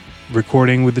 and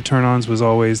recording with the Turn-Ons was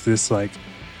always this like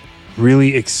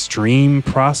really extreme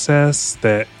process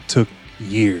that took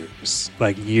years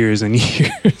and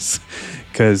years,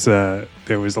 because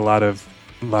there was a lot of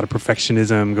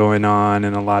perfectionism going on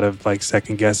and a lot of like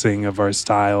second guessing of our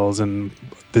styles and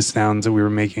the sounds that we were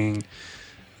making.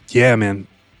 Yeah, man,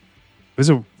 it was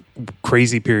a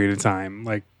crazy period of time.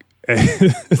 Like,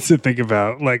 to think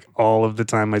about like all of the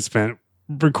time I spent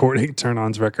recording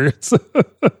Turn-On's records.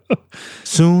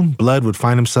 Soon, Blood would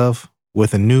find himself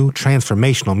with a new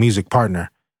transformational music partner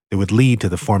that would lead to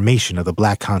the formation of the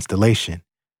Black Constellation.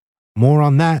 More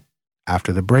on that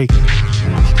after the break.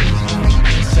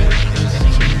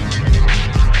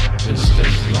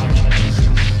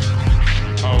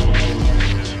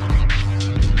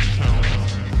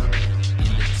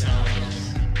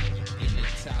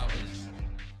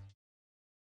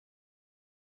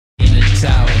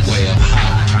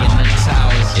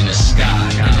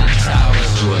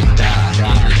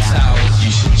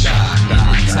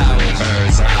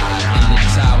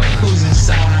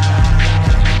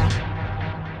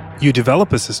 You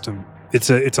develop a system.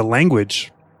 It's a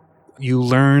language. You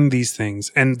learn these things.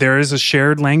 And there is a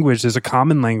shared language. There's a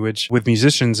common language with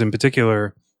musicians in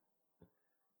particular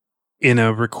in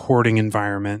a recording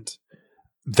environment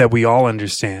that we all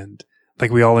understand. Like,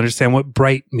 we all understand what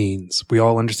bright means. We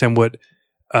all understand what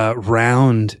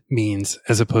round means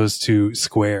as opposed to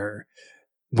square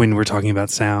when we're talking about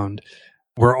sound.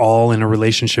 We're all in a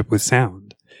relationship with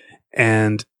sound.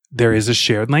 And there is a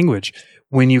shared language.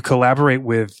 When you collaborate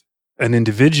with an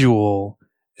individual,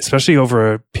 especially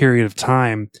over a period of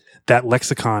time, that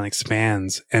lexicon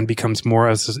expands and becomes more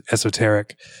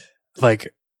esoteric.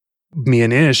 Like me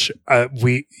and Ish,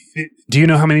 do you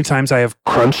know how many times I have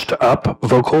crunched up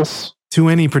vocals? To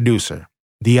any producer,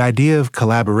 the idea of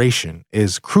collaboration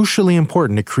is crucially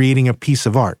important to creating a piece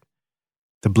of art.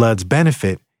 To Blood's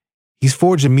benefit, he's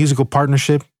forged a musical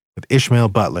partnership with Ishmael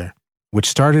Butler, which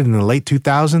started in the late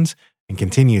 2000s and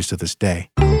continues to this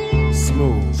day.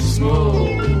 Smooth.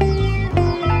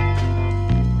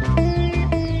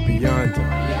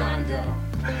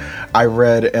 I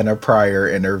read in a prior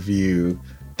interview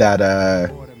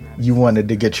that you wanted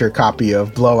to get your copy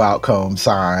of Blowout Comb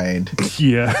signed.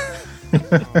 Yeah.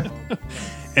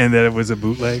 And that it was a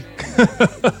bootleg.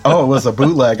 Oh, it was a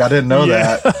bootleg. I didn't know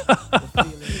that.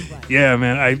 Yeah,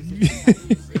 man.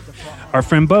 Our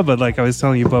friend Bubba, like I was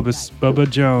telling you, Bubba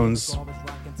Jones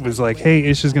was like, "Hey,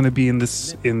 Ish is going to be in the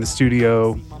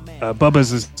studio."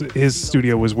 His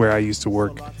studio was where I used to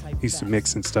work. He used to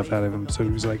mix and stuff out of him. So he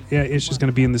was like, "Yeah, Ish is going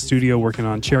to be in the studio working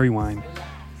on Cherry Wine."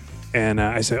 And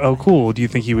I said, "Oh, cool. Do you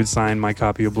think he would sign my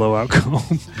copy of Blowout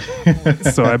Comb?"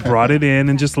 So I brought it in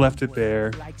and just left it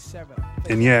there.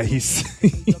 And yeah, he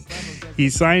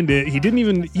signed it. He didn't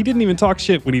even talk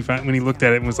shit when he looked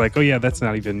at it and was like, "Oh yeah, that's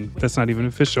not even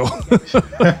official."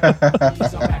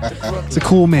 It's a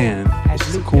cool man.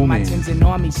 It's a cool man.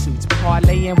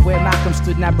 Parlaying where Malcolm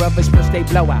stood, now brothers push they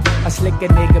blow out. A slicker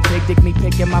nigga big dick me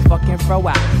picking my fucking throw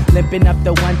out. Limping up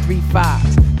the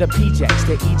 135s, the PJs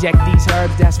to eject these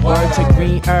herbs. That's word to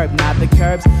green herb, not the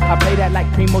curbs. I play that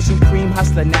like Primo Supreme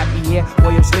hustler, nappy hair,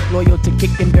 loyal slick, loyal to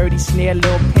kicking dirty snare,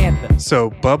 Lil Panther. So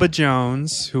Bubba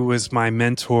Jones, who was my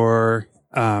mentor,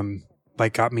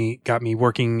 like got me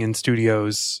working in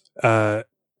studios.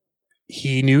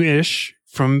 He knew Ish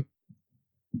from,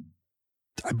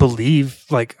 I believe,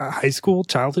 like high school,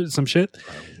 childhood, some shit,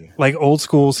 like old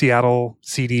school Seattle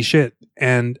CD shit.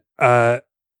 And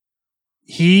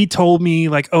he told me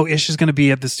like, "Oh, Ish is going to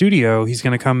be at the studio. He's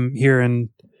going to come here and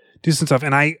do some stuff."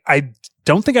 And I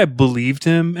don't think I believed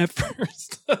him at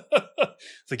first.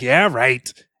 It's like, yeah,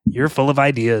 right. You're full of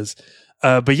ideas.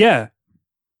 But yeah,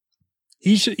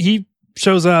 he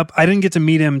shows up. I didn't get to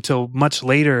meet him till much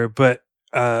later, but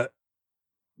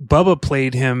Bubba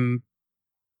played him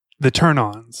the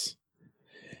turn-ons.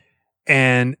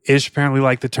 And Ish apparently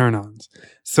liked the turn-ons.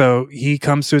 So he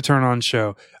comes to a turn-on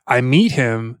show. I meet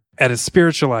him at a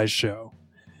spiritualized show.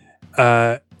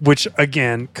 Which,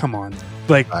 again, come on.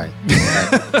 Like, Right.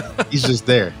 He's just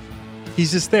there.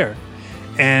 He's just there.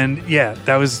 And yeah,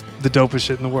 that was the dopest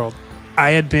shit in the world.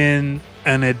 I had been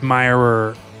an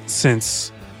admirer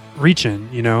since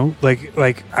Reachin', you know? Like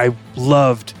I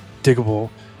loved Diggable.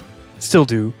 Still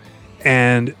do.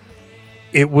 And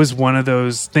it was one of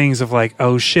those things of like,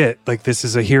 oh shit, like this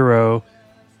is a hero.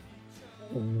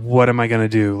 What am I going to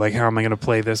do? Like, how am I going to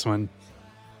play this one?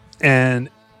 And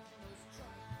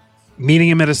meeting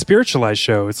him at a spiritualized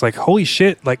show, it's like, holy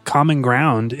shit, like common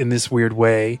ground in this weird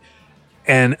way,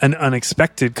 and an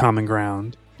unexpected common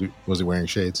ground. Was he wearing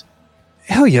shades?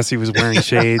 Hell yes, he was wearing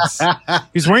shades.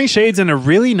 He was wearing shades and a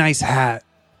really nice hat.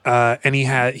 And he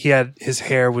had his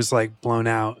hair was like blown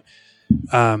out.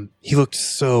 He looked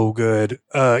so good.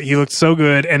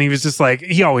 And he was just like,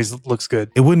 he always looks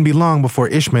good. It wouldn't be long before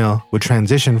Ishmael would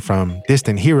transition from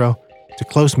distant hero to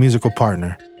close musical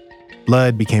partner.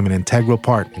 Blood became an integral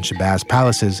part in Shabazz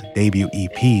Palace's debut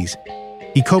EPs.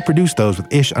 He co-produced those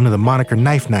with Ish under the moniker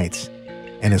Knife Nights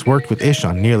and has worked with Ish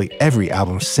on nearly every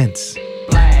album since.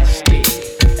 Plastic.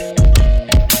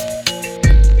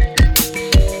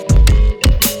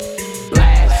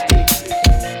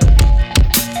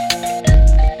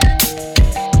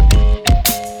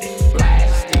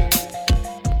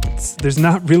 There's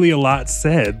not really a lot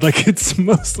said. Like, it's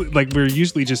mostly like we're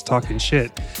usually just talking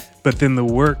shit, but then the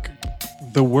work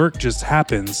just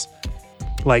happens.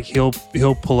 Like he'll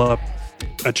pull up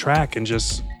a track and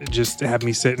just have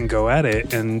me sit and go at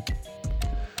it, and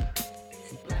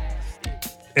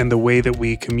the way that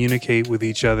we communicate with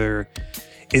each other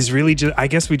is really just, I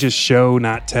guess we just show,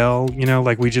 not tell, you know,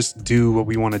 like we just do what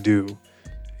we want to do,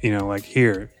 you know, like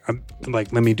here,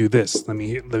 like, let me do this. Let me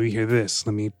hear this.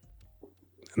 And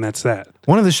that's that.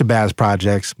 One of the Shabazz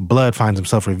projects Blood finds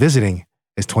himself revisiting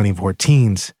is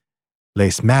 2014's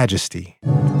Lace Majesty.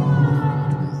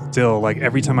 Still, like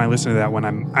every time I listen to that one,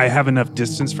 I have enough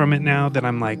distance from it now that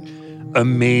I'm like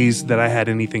amazed that I had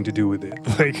anything to do with it.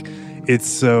 Like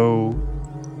it's a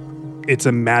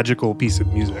magical piece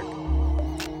of music.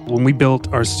 When we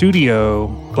built our studio,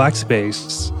 Black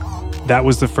Space, that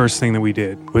was the first thing that we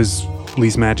did, was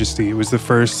Lace Majesty. It was the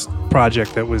first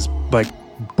project that was like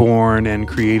born and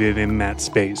created in that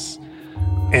space.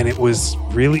 And it was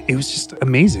just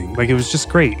amazing. Like it was just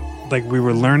great. Like we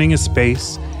were learning a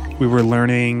space, we were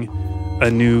learning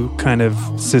a new kind of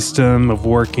system of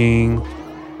working,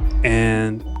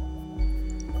 and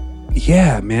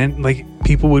yeah, man, like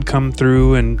people would come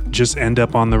through and just end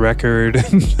up on the record.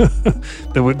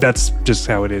 That's just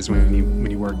how it is when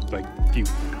you work. Like you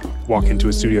walk into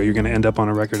a studio, you're going to end up on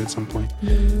a record at some point.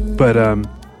 But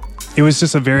it was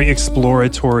just a very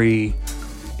exploratory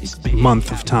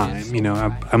month of time. You know,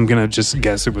 I'm going to just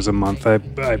guess it was a month. I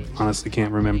honestly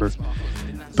can't remember.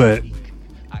 But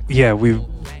yeah, we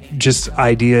just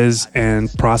ideas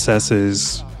and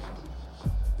processes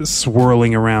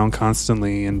swirling around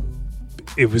constantly, and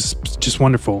it was just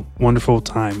wonderful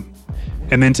time.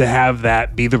 And then to have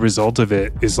that be the result of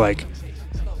it is like,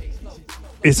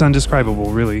 it's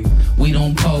undescribable, really. We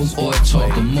don't pose or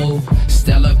talk or move.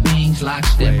 Stellar beings,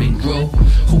 lockstep and groove.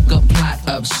 Hookah plot,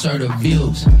 absurd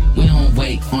views. We don't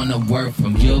wait on a word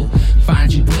from you.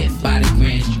 Find you hit by the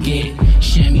grand you get.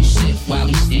 Sham you sit while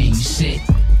we stand you sit.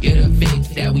 You're the big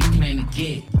that we plan to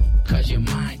get. Cause your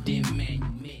mind didn't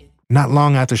man. Not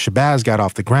long after Shabazz got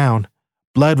off the ground,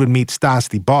 Blood would meet Stas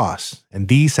the Boss and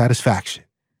D's Satisfaction.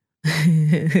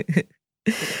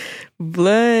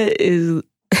 Blood is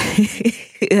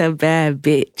a bad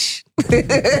bitch.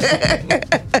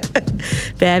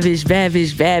 Bad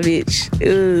bitch.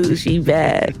 Ooh, she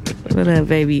bad. What up,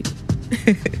 baby?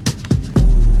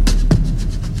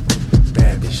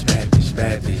 Bad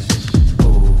bitch.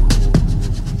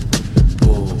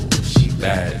 Ooh, she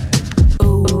bad.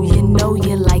 Ooh, you know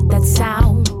you like that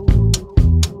sound.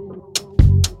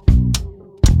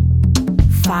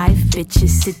 5 bitches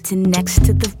sitting next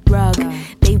to the rug.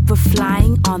 They were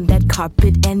flying on that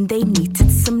carpet and they needed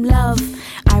some love.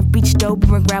 I reached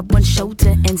over and grabbed one shoulder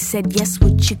and said, yes,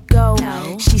 would you go?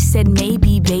 No. She said,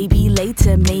 maybe, baby,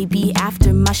 later, maybe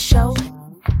after my show.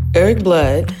 Erik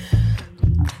Blood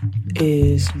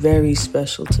is very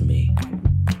special to me.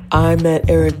 I met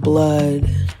Erik Blood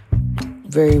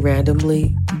very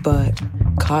randomly, but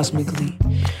cosmically.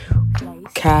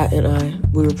 Kat and I,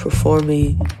 we were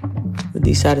performing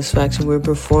Dissatisfaction. We were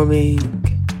performing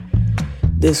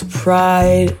this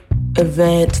Pride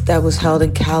event that was held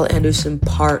in Cal Anderson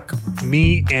Park.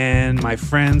 Me and my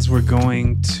friends were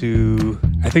going to,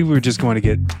 I think we were just going to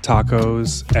get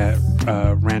tacos at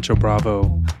Rancho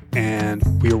Bravo. And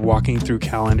we were walking through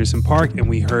Cal Anderson Park and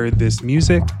we heard this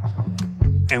music.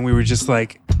 And we were just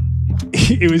like,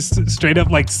 it was straight up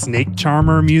like snake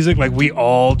charmer music. Like we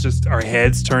all just, our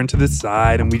heads turned to the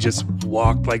side and we just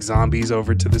walked like zombies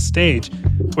over to the stage.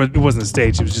 Well, it wasn't a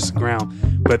stage, it was just the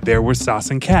ground. But there were Sauce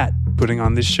and Cat putting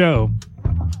on this show.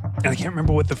 And I can't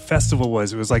remember what the festival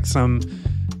was. It was like some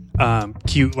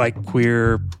cute, like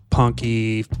queer,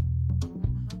 punky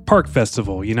park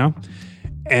festival, you know?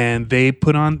 And they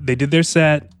did their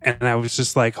set and I was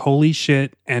just like, holy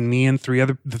shit. And me and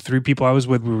the three people I was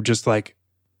with, we were just like,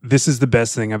 this is the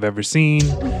best thing I've ever seen.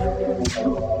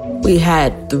 We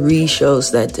had 3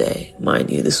 shows that day. Mind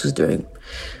you, this was during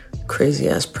crazy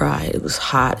ass Pride. It was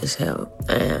hot as hell.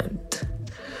 And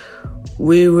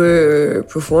we were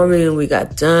performing and we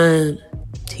got done.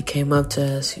 He came up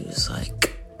to us. He was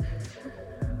like,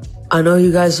 I know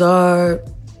you guys are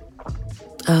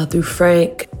through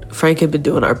Frank. Frank had been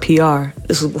doing our PR.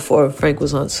 This was before Frank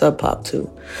was on Sub Pop too.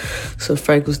 So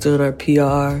Frank was doing our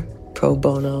PR, pro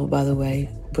bono, by the way.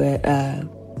 But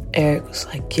Erik was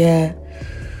like, yeah,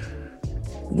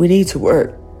 we need to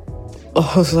work.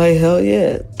 I was like, hell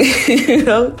yeah. You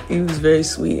know, he was very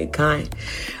sweet and kind.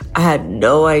 I had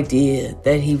no idea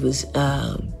that he was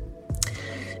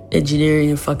engineering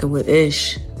and fucking with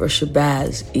Ish or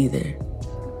Shabazz either.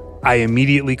 I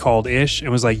immediately called Ish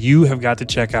and was like, you have got to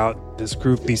check out this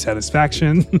group,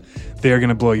 Dissatisfaction. They're going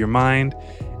to blow your mind.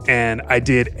 And I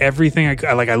did everything.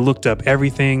 I looked up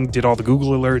everything, did all the Google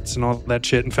alerts and all that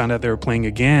shit and found out they were playing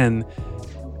again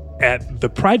at the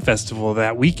Pride Festival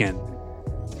that weekend.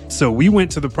 So we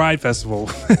went to the Pride Festival,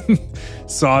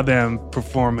 saw them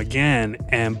perform again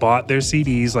and bought their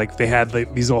CDs. Like they had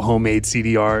like these little homemade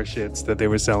CDR shits that they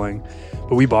were selling.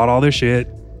 But we bought all their shit.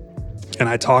 And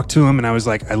I talked to him and I was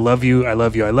like, I love you, I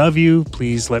love you, I love you.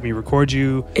 Please let me record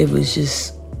you. It was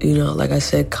just, you know, like I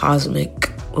said, cosmic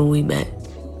when we met.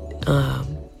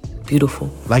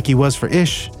 Beautiful. Like he was for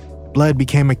Ish, Blood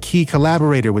became a key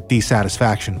collaborator with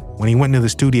Dissatisfaction when he went into the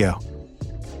studio.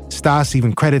 Stas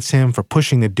even credits him for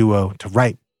pushing the duo to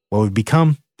write what would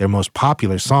become their most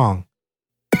popular song.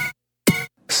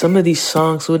 Some of these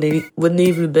songs wouldn't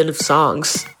even have been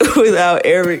songs without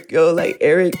Erik. Yo, like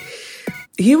Erik,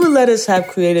 he would let us have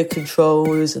creative control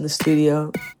when we was in the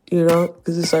studio, you know,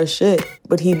 because it's our shit.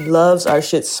 But he loves our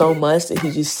shit so much that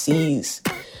he just sees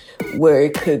where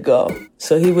it could go.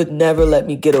 So he would never let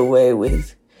me get away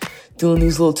with doing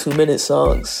these little 2-minute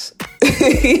songs.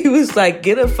 He was like,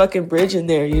 get a fucking bridge in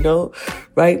there, you know,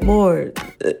 write more,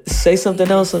 say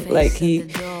something else. Like he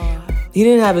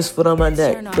didn't have his foot on my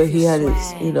neck, but he had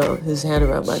his, you know, his hand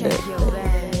around my neck.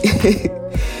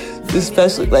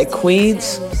 Especially like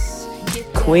Queens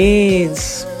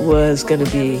was gonna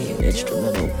be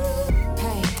instrumental.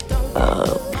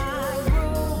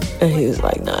 And he was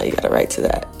like, nah, you gotta write to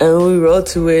that. And when we wrote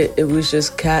to it, it was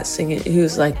just Cat singing. He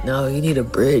was like, no, you need a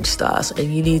bridge, Stas.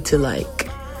 And you need to like,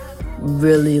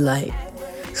 really like,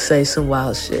 say some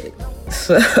wild shit.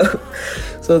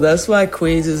 So that's why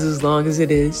Queens is as long as it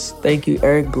is. Thank you,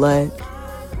 Erik Blood,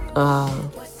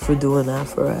 for doing that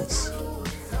for us.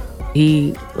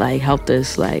 He like helped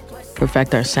us like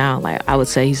perfect our sound. Like I would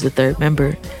say he's the 3rd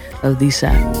member of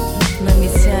DSAP. Let me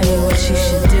tell you what you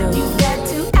should do. You got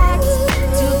to act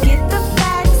to get the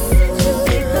facts. To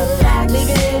get the facts.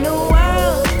 Living in a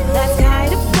world that's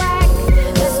kind of whack.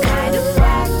 That's kind of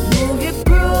whack. Move your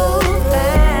groove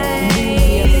back.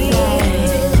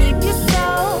 To keep your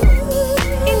soul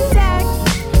intact.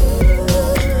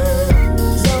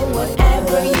 So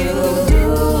whatever you do,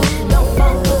 don't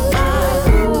funk with my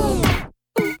groove.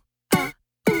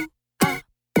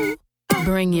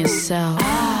 Bring yourself.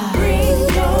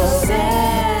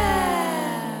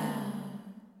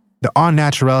 The Au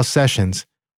Naturel sessions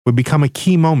would become a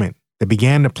key moment that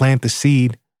began to plant the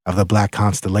seed of the Black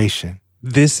Constellation.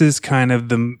 This is kind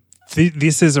of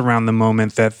this is around the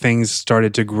moment that things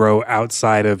started to grow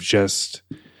outside of just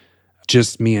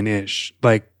me and Ish.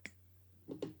 Like,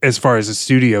 as far as the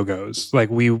studio goes,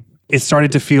 like it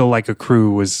started to feel like a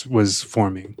crew was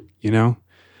forming, you know?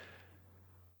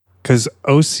 Because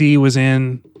OC was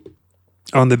in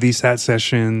on the VSAT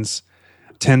sessions.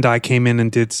 Tendai came in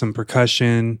and did some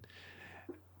percussion.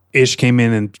 Ish came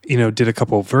in and, you know, did a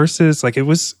couple of verses. Like it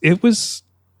was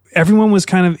everyone was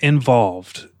kind of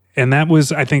involved. And that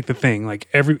was, I think, the thing. Like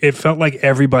it felt like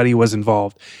everybody was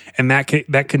involved. And that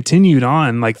continued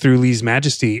on like through Lee's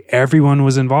Majesty. Everyone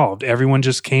was involved. Everyone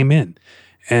just came in.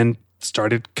 And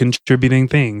started contributing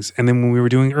things. And then when we were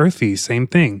doing Earthy, same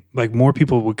thing. Like more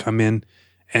people would come in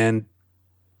and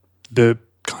the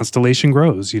constellation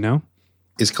grows, you know?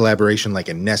 Is collaboration like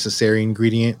a necessary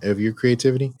ingredient of your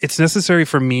creativity? It's necessary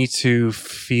for me to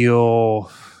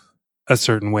feel a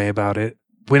certain way about it.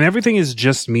 When everything is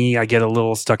just me, I get a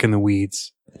little stuck in the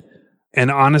weeds.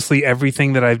 And honestly,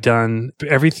 everything that I've done,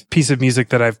 every piece of music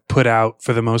that I've put out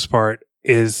for the most part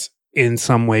is in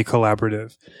some way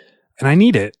collaborative. And I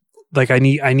need it. Like I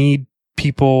need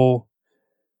people.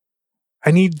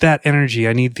 I need that energy.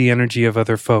 I need the energy of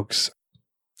other folks.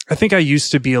 I think I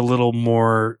used to be a little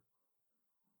more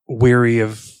weary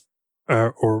of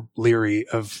or leery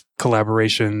of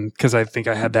collaboration because I think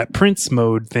I had that Prince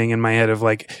mode thing in my head of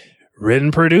like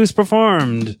written, produced,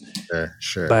 performed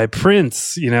sure. by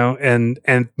Prince, you know, and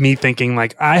me thinking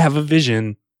like I have a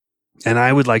vision and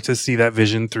I would like to see that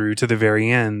vision through to the very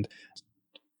end.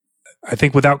 I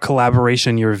think without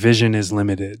collaboration, your vision is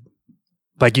limited.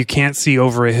 Like you can't see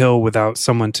over a hill without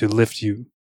someone to lift you.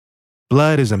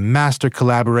 Blood is a master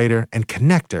collaborator and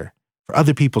connector for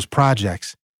other people's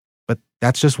projects, but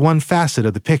that's just one facet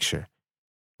of the picture.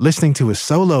 Listening to his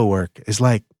solo work is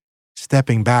like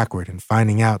stepping backward and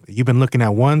finding out that you've been looking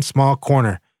at one small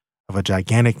corner of a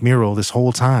gigantic mural this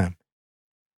whole time.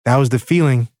 That was the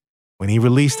feeling when he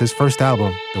released his first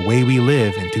album, The Way We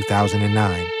Live, in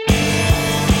 2009.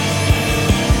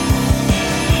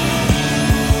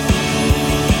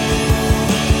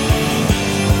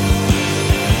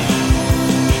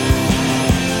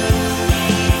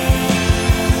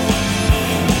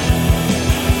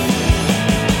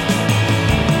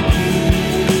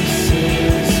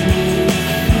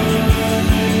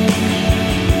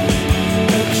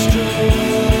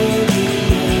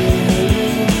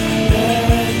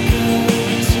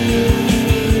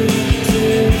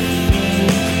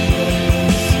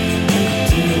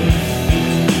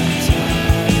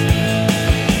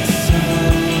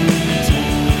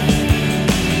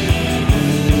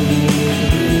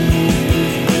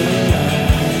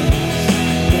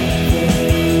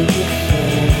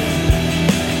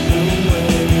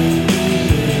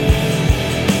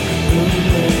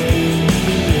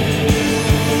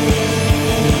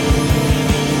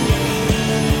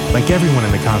 Like everyone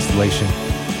in the constellation,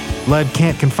 Blood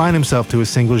can't confine himself to a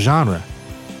single genre,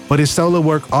 but his solo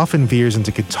work often veers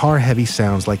into guitar-heavy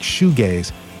sounds like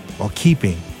shoegaze while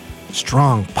keeping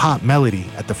strong pop melody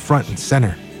at the front and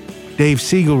center. Dave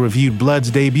Siegel reviewed Blood's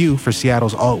debut for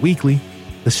Seattle's alt weekly,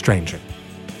 The Stranger.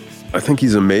 I think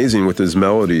he's amazing with his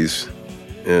melodies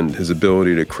and his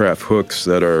ability to craft hooks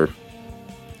that are,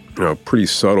 you know, pretty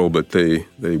subtle, but they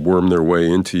worm their way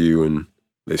into you and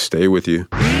they stay with you.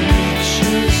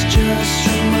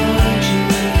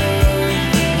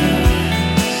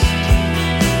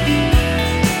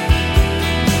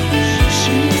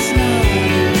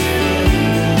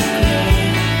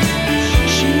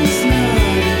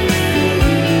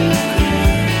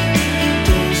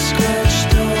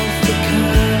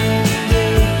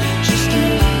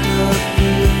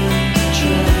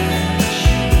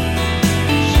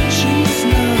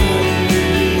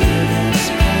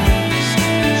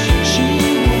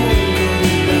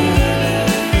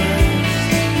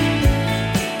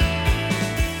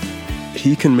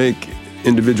 He can make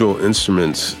individual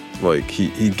instruments, like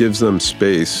he gives them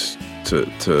space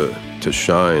to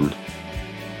shine.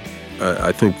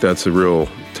 I think that's a real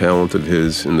talent of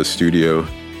his in the studio.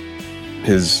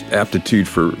 His aptitude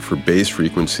for bass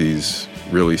frequencies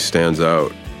really stands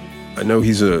out. I know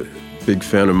he's a big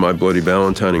fan of My Bloody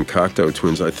Valentine and Cocteau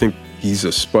Twins. I think he's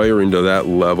aspiring to that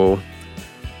level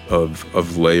of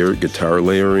guitar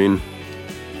layering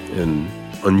and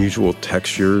unusual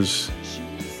textures.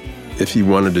 If he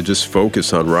wanted to just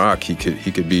focus on rock, he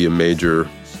could be a major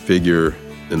figure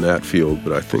in that field,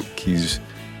 but I think he's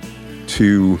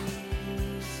too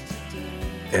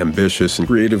ambitious and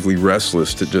creatively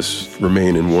restless to just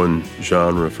remain in one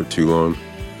genre for too long.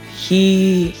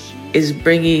 He is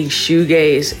bringing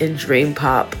shoegaze and dream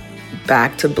pop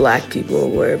back to Black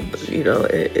people where, you know,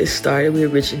 it started. We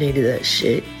originated that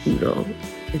shit, you know.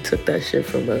 He took that shit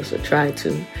from us, or tried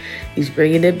to. He's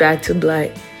bringing it back to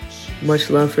Black.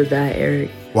 Much love for that, Erik.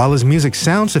 While his music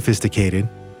sounds sophisticated,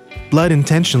 Blood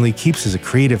intentionally keeps his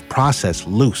creative process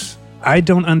loose. I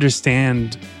don't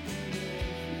understand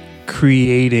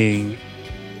creating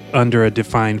under a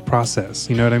defined process.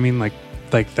 You know what I mean? Like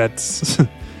that's...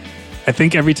 I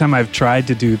think every time I've tried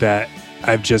to do that,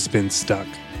 I've just been stuck.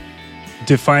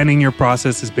 Defining your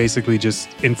process is basically just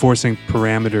enforcing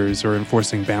parameters or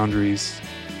enforcing boundaries.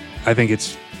 I think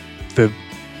it's the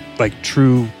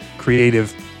true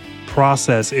creative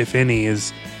process, if any,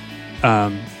 is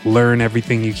learn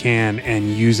everything you can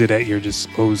and use it at your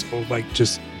disposal. Like,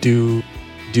 just do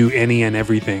any and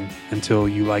everything until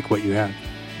you like what you have.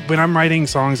 When I'm writing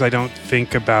songs, I don't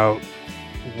think about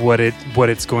what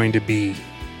it's going to be.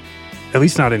 At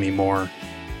least not anymore.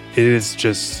 It is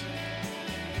just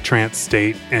trance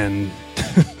state and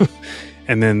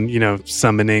and then, you know,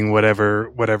 summoning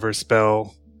whatever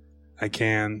spell I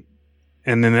can.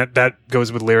 And then that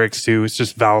goes with lyrics too. It's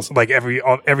just vowels. Like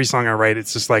every song I write,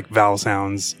 it's just like vowel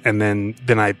sounds. And then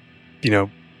I, you know,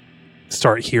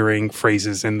 start hearing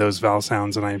phrases in those vowel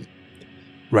sounds and I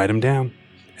write them down.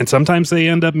 And sometimes they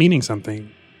end up meaning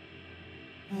something.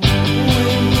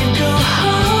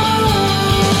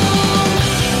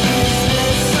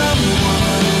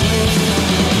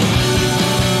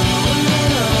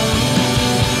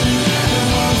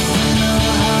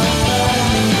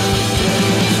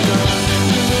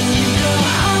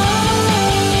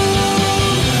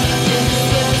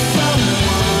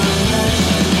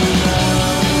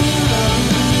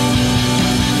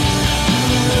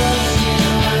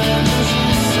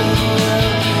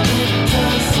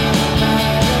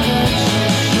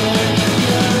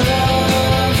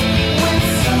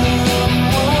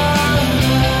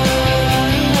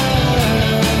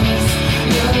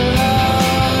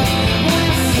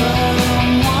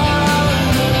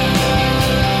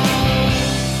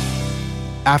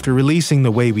 After releasing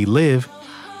The Way We Live,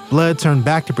 Blood turned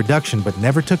back to production but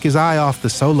never took his eye off the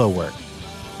solo work.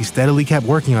 He steadily kept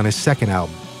working on his second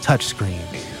album,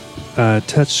 Touchscreens.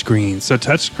 Touchscreens. So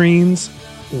Touchscreens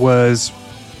was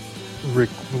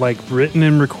written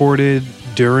and recorded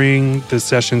during the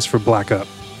sessions for Black Up.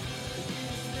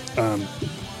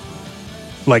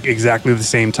 Like exactly the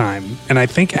same time. And I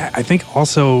think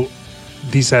also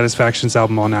The Satisfactions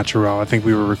album, All Natural, I think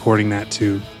we were recording that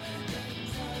too.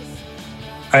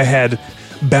 I had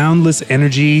boundless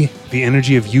energy, the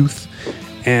energy of youth,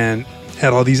 and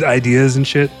had all these ideas and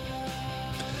shit.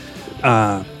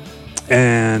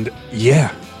 And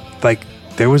yeah, like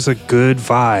there was a good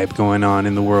vibe going on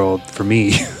in the world for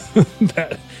me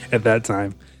at that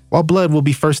time. While Blood will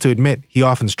be first to admit he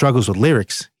often struggles with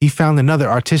lyrics, he found another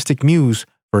artistic muse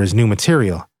for his new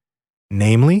material,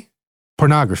 namely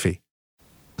pornography.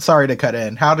 Sorry to cut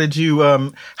in. How did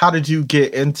you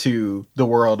get into the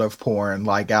world of porn,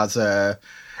 like as an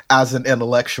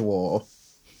intellectual?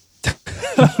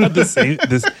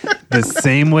 the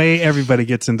same way everybody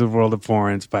gets into the world of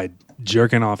porn is by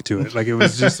jerking off to it. Like it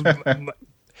was just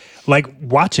like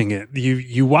watching it.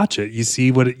 You watch it. You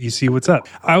see what's up.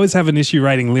 I always have an issue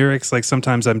writing lyrics. Like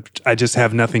sometimes I just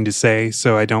have nothing to say,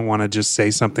 so I don't want to just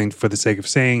say something for the sake of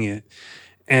saying it.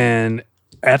 And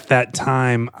at that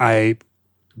time, I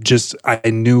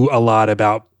knew a lot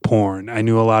about porn. I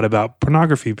knew a lot about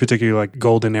pornography, particularly like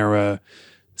golden era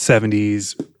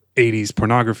 70s, 80s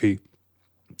pornography.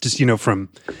 Just, you know, from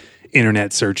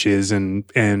internet searches and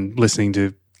listening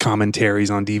to commentaries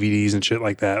on DVDs and shit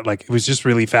like that. Like it was just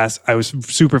really fast. I was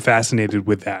super fascinated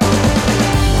with that.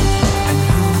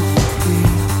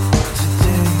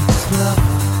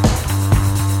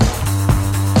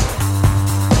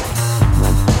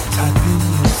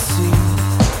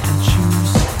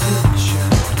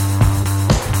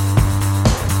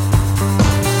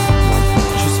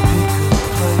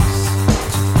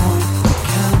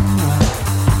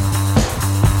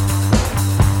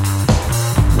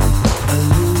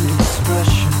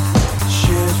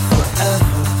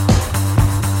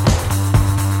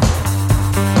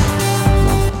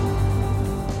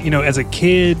 You know, as a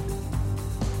kid,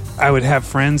 I would have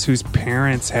friends whose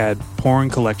parents had porn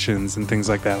collections and things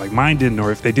like that. Like mine didn't, or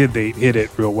if they did, they hid it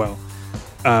real well.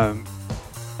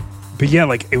 But yeah,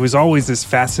 like it was always this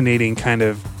fascinating kind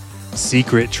of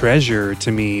secret treasure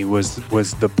to me was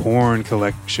the porn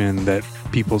collection that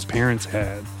people's parents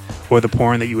had, or the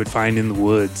porn that you would find in the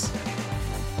woods,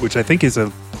 which I think is a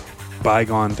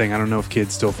bygone thing. I don't know if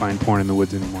kids still find porn in the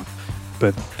woods anymore,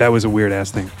 but that was a weird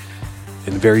ass thing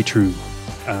and very true.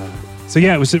 So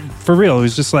yeah, it was for real. It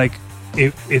was just like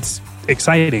it's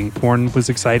exciting. Porn was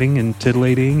exciting and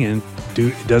titillating, and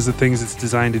it does the things it's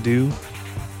designed to do.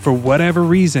 For whatever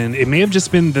reason, it may have just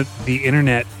been that the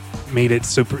internet made it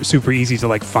super easy to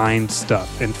like find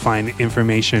stuff and find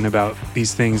information about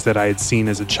these things that I had seen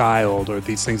as a child, or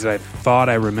these things that I thought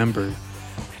I remembered.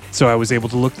 So I was able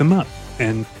to look them up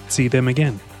and see them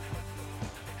again.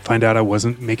 Find out I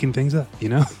wasn't making things up, you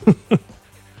know?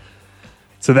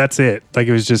 So that's it. Like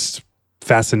it was just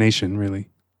fascination, really.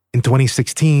 In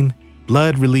 2016,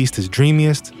 Blood released his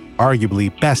dreamiest,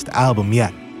 arguably best album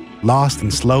yet, Lost in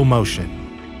Slow Motion.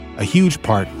 A huge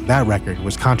part of that record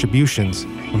was contributions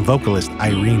from vocalist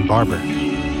Irene Barber. We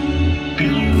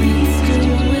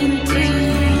still went through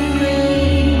it.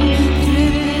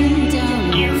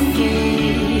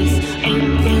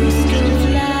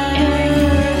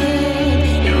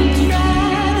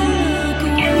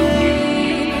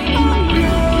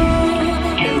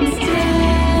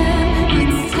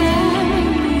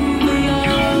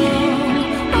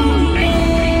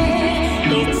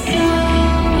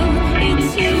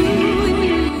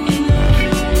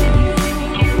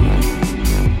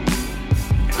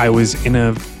 I was in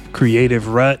a creative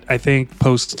rut, I think,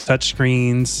 post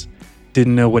touchscreens,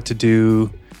 didn't know what to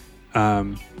do,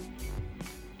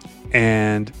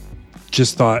 and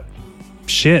just thought,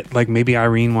 shit, like maybe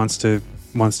Irene wants to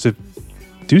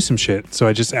do some shit. So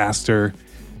I just asked her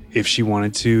if she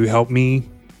wanted to help me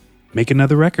make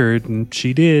another record, and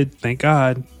she did, thank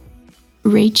God.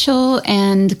 Rachel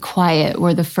and Quiet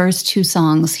were the first 2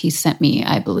 songs he sent me,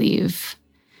 I believe.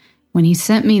 When he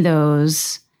sent me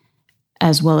those,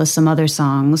 as well as some other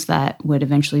songs that would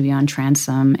eventually be on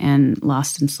Transom and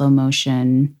Lost in Slow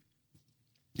Motion,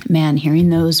 man, hearing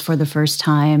those for the first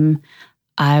time,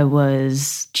 I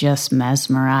was just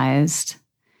mesmerized.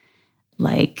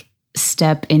 Like,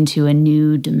 step into a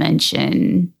new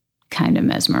dimension, kind of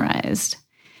mesmerized.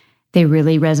 They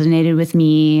really resonated with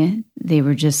me. They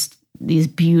were just these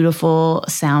beautiful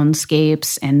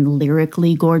soundscapes and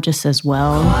lyrically gorgeous as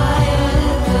well.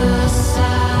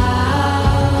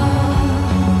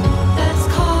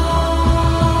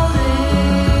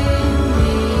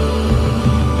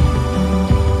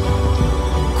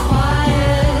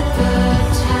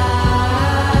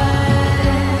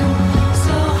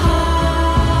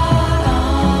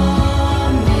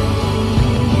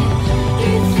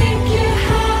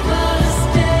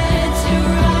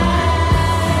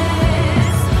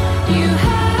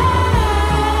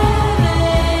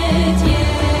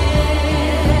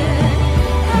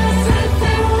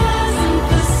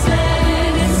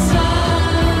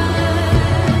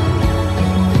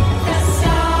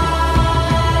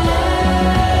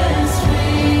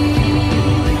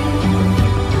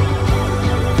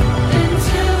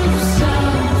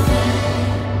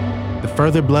 The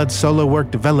further Blood's solo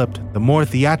work developed, the more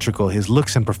theatrical his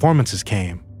looks and performances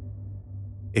came.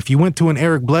 If you went to an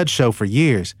Erik Blood show for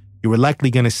years, you were likely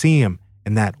going to see him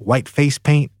in that white face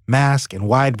paint, mask, and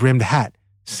wide-brimmed hat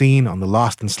seen on the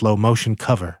Lost in Slow Motion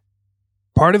cover.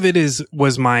 Part of it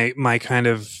was my kind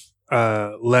of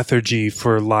lethargy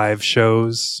for live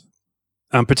shows,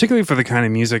 particularly for the kind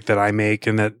of music that I make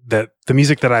and that the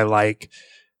music that I like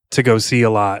to go see a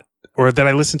lot or that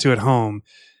I listen to at home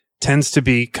tends to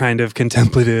be kind of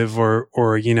contemplative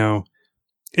or you know,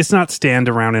 it's not stand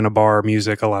around in a bar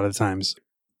music a lot of times.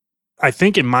 I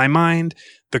think in my mind,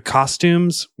 the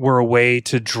costumes were a way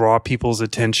to draw people's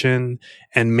attention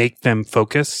and make them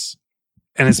focus.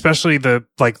 And especially the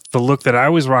look that I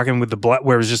was rocking with the black,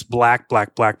 where it was just black,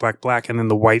 and then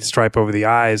the white stripe over the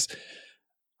eyes.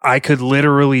 I could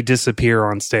literally disappear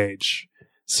on stage.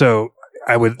 So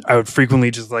I would frequently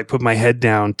just like put my head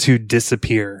down to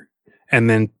disappear and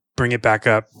then bring it back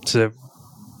up to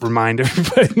remind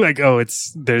everybody like, oh,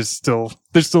 there's still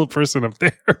a person up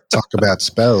there. Talk about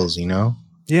spells, you know?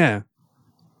 Yeah.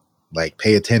 Like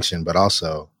pay attention, but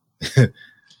also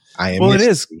I am. Well, it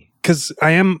is because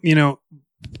I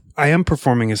am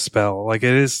performing a spell. Like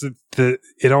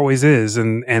it always is.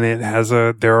 And it has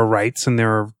there are rites and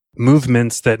there are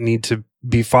movements that need to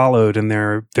be followed and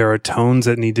there are tones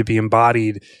that need to be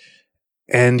embodied.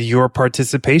 And your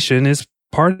participation is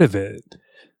part of it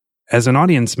as an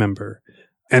audience member.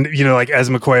 And, you know, like as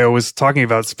McCoy was talking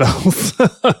about spells,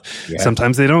 yeah.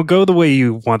 Sometimes they don't go the way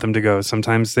you want them to go.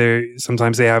 Sometimes they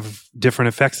have different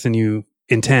effects than you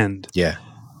intend. Yeah.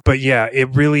 But yeah,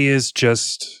 it really is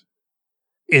just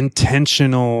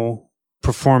intentional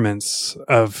performance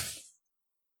of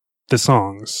the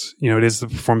songs. You know, it is the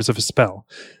performance of a spell.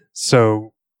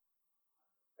 So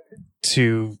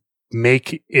to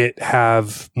make it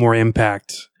have more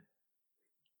impact,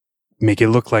 make it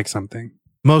look like something.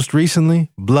 Most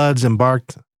recently, Bloods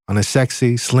embarked on a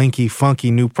sexy, slinky, funky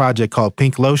new project called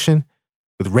Pink Lotion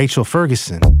with Rachel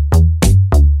Ferguson.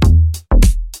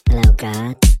 Hello,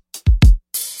 God.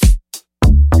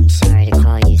 I'm sorry to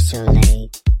call you so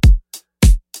late.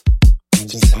 I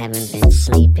just haven't been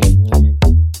sleeping.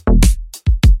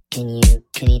 And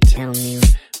can you tell me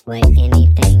what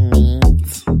anything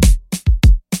means?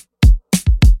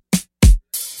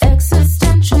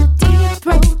 Existential deep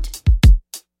throat.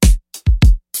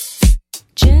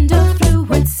 Gender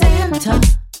fluid Santa.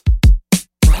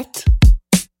 What?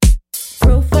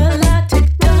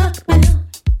 Prophylactic duck bill.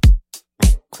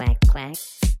 Quack, quack.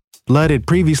 Blood had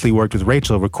previously worked with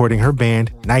Rachel recording her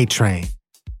band, Night Train.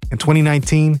 In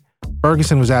 2019,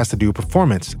 Ferguson was asked to do a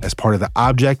performance as part of the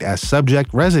Object as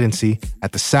Subject residency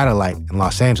at the Satellite in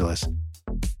Los Angeles.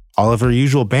 All of her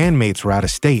usual bandmates were out of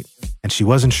state, and she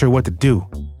wasn't sure what to do.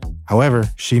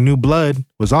 However, she knew Blood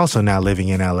was also now living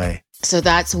in LA. So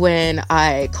that's when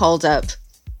I called up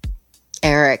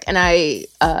Erik and I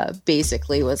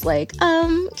basically was like,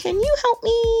 can you help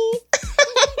me?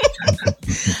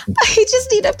 I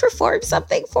just need to perform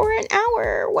something for an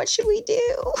hour. What should we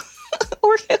do?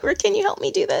 or can you help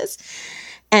me do this?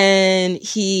 And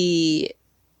he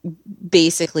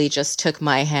basically just took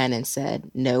my hand and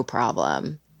said, "No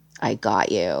problem. I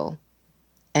got you."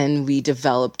 And we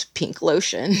developed Pink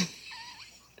Lotion.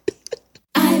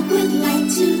 I would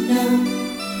like to know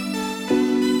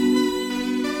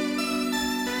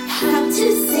how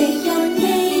to say your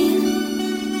name.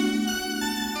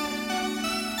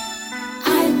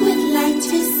 I would like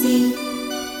to see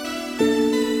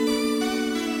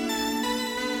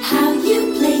how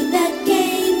you play that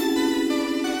game.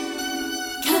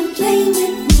 Come play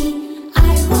with me. I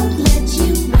won't let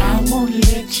you win. I won't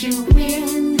let you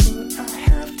win. I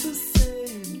have to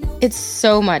say. It's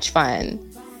so much fun.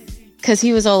 Because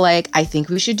he was all like, I think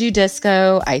we should do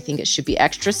disco. I think it should be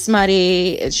extra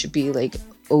smutty. It should be like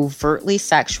overtly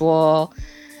sexual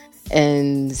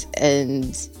and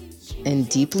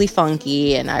deeply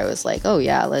funky. And I was like, oh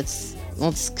yeah, let's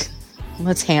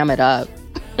ham it up.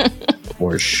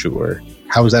 For sure.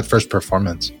 How was that first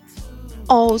performance?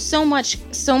 Oh, so much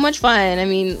fun. I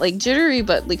mean, like jittery,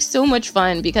 but like so much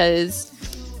fun because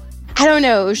I don't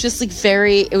know, it was just like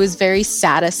it was very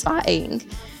satisfying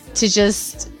to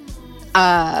just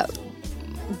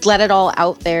let it all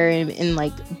out there and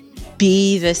like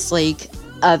be this like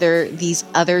these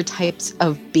other types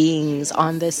of beings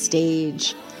on this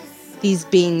stage, these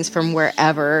beings from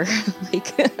wherever,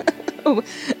 like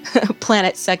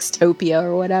planet Sextopia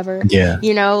or whatever. Yeah,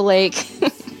 you know, like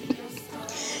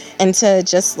and to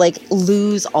just like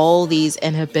lose all these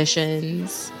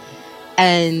inhibitions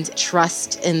and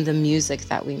trust in the music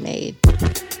that we made.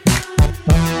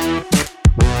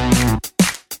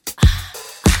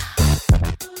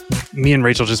 Me and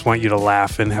Rachel just want you to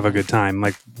laugh and have a good time.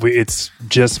 Like it's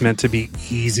just meant to be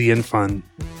easy and fun.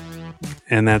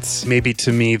 And that's maybe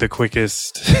to me the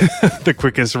quickest the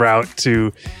quickest route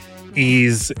to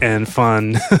ease and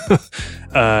fun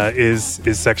is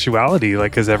sexuality,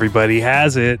 like cuz everybody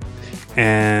has it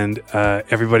and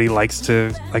everybody likes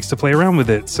to play around with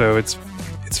it. So it's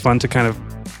fun to kind of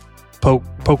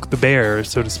poke the bear,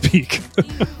 so to speak.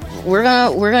 We're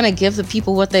going to give the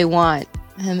people what they want.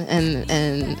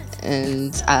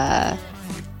 And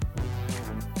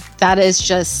that is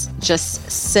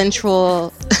just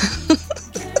sensual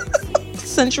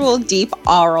deep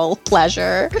oral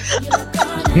pleasure.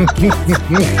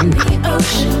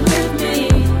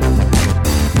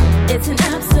 It's an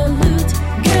absolute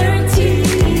guarantee.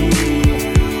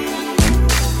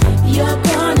 You're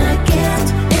gonna get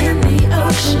in the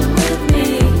ocean with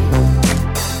me.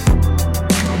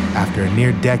 After a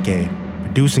near decade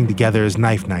producing together as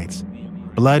Knife Knights,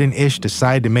 Blood and Ish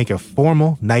decided to make a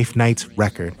formal Knife Knights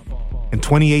record. In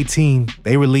 2018,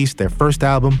 they released their first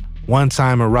album, One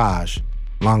Time Mirage,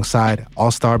 alongside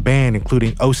all-star band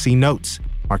including OC Notes,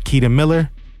 Marquita Miller,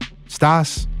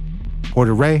 Stas,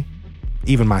 Porter Ray,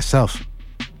 even myself.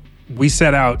 We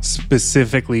set out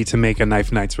specifically to make a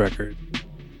Knife Knights record.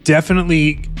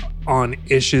 Definitely on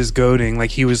Ish's goading,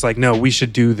 like he was like, no, we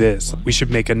should do this. We should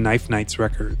make a Knife Knights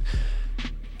record.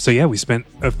 So yeah, we spent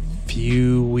a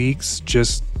few weeks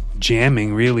just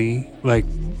jamming, really, like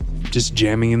just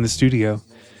jamming in the studio.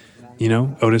 You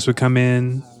know, Otis would come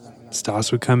in,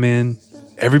 Stas would come in.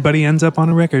 Everybody ends up on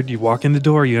a record. You walk in the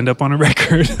door, you end up on a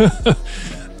record.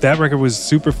 That record was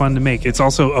super fun to make. It's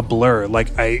also a blur.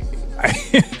 Like I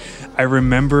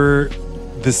remember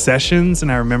the sessions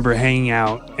and I remember hanging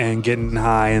out and getting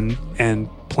high and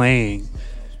playing.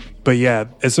 But yeah,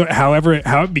 so how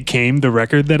it became the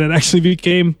record that it actually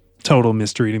became, total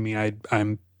mystery to me.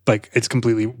 I'm like, it's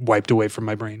completely wiped away from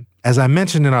my brain. As I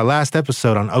mentioned in our last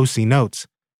episode on OC Notes,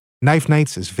 Knife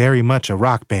Knights is very much a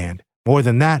rock band. More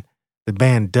than that, the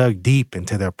band dug deep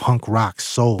into their punk rock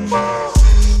soul.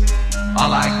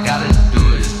 All I gotta do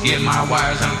is get my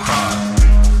wires uncrossed.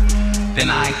 Then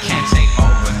I can take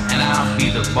over and I'll be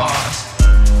the boss.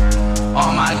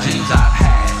 All my dreams I've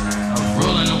had of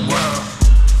ruling the world,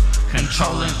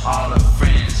 controlling all the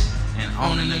friends and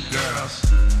owning the girls.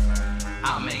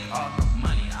 I'll make all the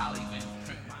money, I'll even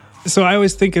print my... So I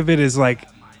always think of it as like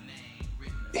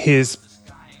his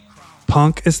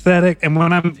punk aesthetic, and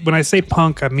when I say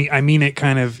punk, I mean it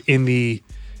kind of in the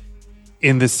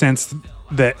sense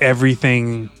that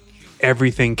everything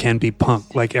can be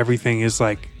punk. Like everything is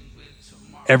like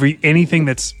anything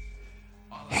that's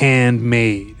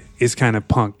handmade is kind of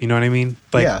punk. You know what I mean?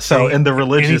 Like, yeah. So in the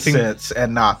religious sense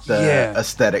and not the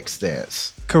aesthetic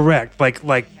sense. Correct.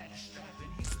 Like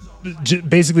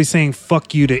basically saying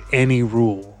fuck you to any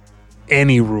rule.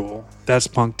 That's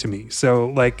punk to me. So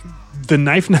like the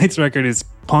Knife Knights record is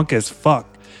punk as fuck,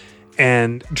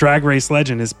 and Drag Race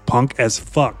Legend is punk as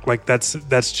fuck. Like that's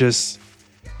just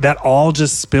that all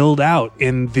just spilled out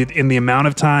in the amount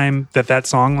of time that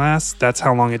song lasts. That's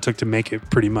how long it took to make it,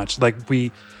 pretty much. Like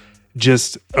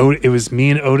it was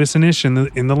me and Otis and Ish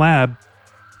in the lab,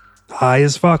 high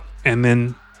as fuck, and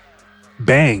then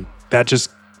bang, that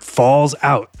just falls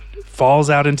out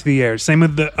into the air. Same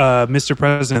with the Mr.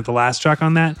 President, the last track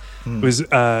on that was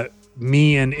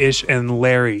me and Ish and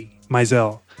Larry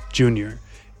Mizell Jr.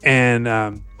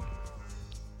 And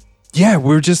yeah,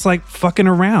 we were just like fucking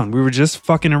around. We were just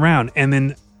fucking around. And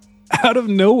then out of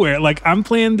nowhere, like I'm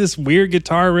playing this weird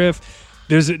guitar riff.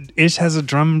 Ish has a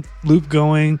drum loop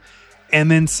going.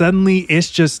 And then suddenly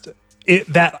Ish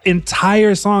that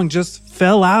entire song just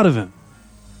fell out of him.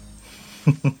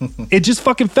 It just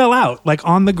fucking fell out like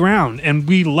on the ground. And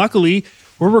luckily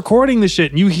we're recording the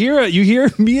shit. And you hear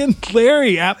me and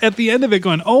Larry at the end of it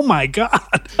going, oh my God.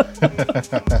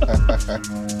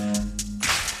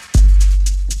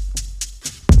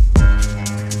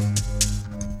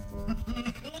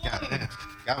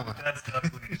 That's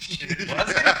ugly shit. Was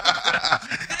it?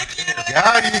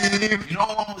 Got him. You know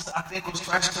what was, I think was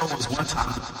fresh though was one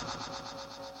time.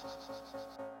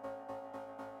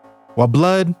 While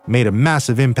Blood made a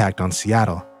massive impact on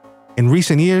Seattle, in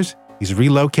recent years, he's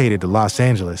relocated to Los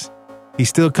Angeles. He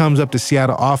still comes up to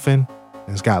Seattle often and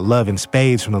has got love in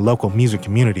spades from the local music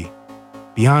community.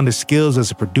 Beyond his skills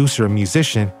as a producer and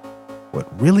musician,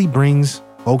 what really brings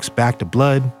folks back to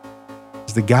Blood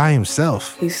is the guy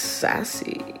himself. He's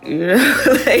sassy, you know?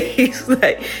 Like, he's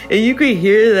like, and you can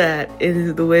hear that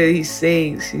in the way he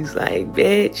sings. He's like,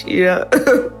 bitch, you know?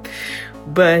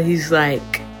 But he's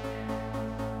like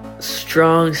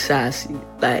strong sassy,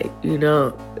 like, you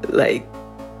know, like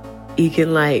he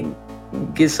can like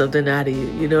get something out of you,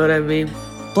 you know what I mean?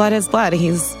 Blood is blood.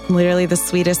 He's literally the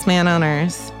sweetest man on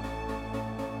earth.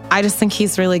 I just think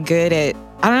he's really good at,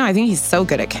 I don't know, I think he's so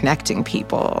good at connecting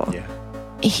people. Yeah.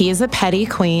 He's a petty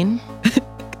queen.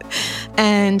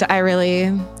 And I'm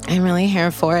really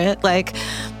here for it. Like,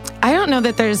 I don't know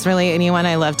that there's really anyone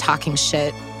I love talking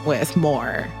shit with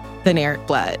more than Erik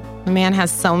Blood. The man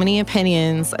has so many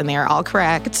opinions and they're all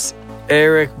correct.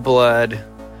 Erik Blood,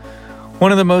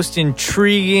 one of the most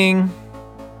intriguing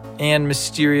and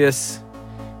mysterious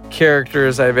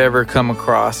characters I've ever come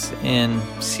across in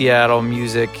Seattle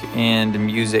music and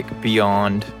music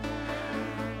beyond.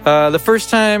 The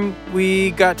first time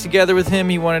we got together with him,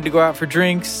 he wanted to go out for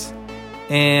drinks,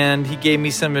 and he gave me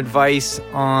some advice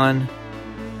on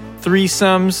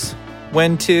threesomes,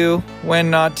 when to,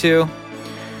 when not to.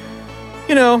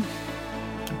 You know,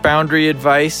 boundary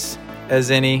advice, as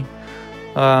any,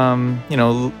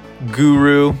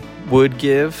 guru would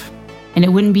give. And it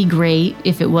wouldn't be great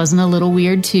if it wasn't a little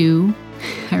weird, too.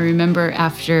 I remember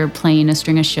after playing a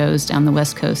string of shows down the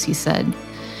West Coast, he said,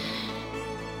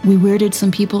 we weirded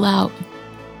some people out,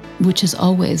 which is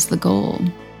always the goal.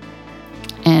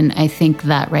 And I think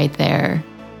that right there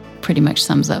pretty much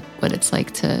sums up what it's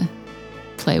like to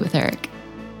play with Erik.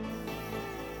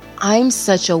 I'm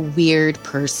such a weird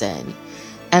person.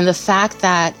 And the fact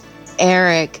that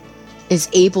Erik is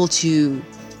able to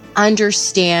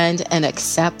understand and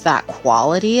accept that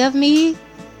quality of me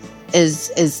is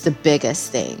the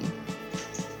biggest thing.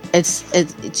 It's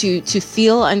to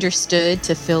feel understood,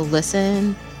 to feel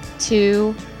listened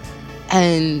to,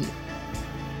 and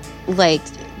like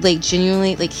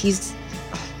genuinely, like he's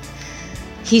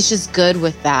just good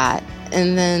with that.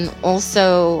 And then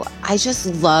also, I just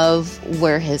love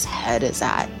where his head is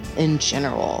at in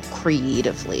general,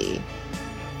 creatively.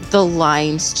 The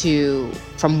lines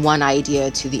from one idea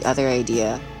to the other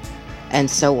idea, and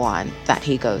so on, that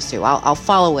he goes through. I'll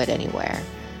follow it anywhere,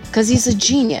 because he's a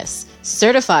genius,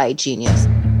 certified genius.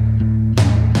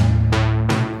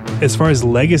 As far as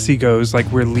legacy goes, like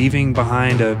we're leaving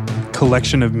behind a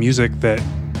collection of music that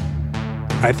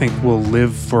I think will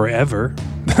live forever.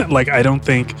 Like I don't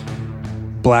think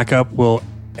Black Up will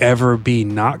ever be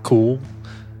not cool.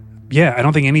 Yeah, I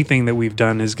don't think anything that we've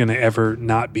done is going to ever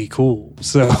not be cool.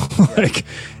 So like,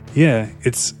 yeah,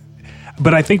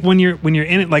 but I think when you're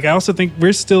in it, like I also think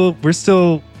we're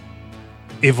still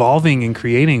evolving and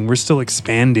creating. We're still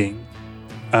expanding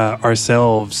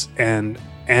ourselves and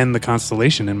the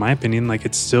constellation. In my opinion, like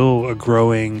it's still a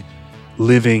growing,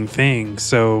 living thing.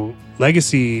 So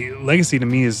legacy to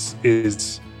me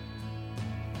is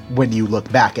when you look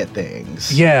back at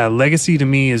things. Yeah, legacy to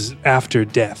me is after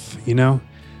death. You know.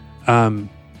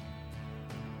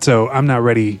 So I'm not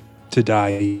ready to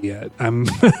die yet. I'm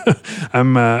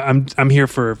here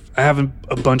for. I have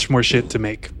a bunch more shit to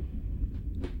make.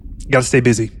 Got to stay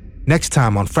busy. Next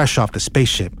time on Fresh Off the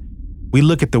Spaceship, we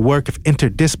look at the work of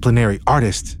interdisciplinary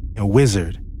artist and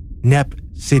wizard, Nep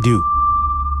Sidhu.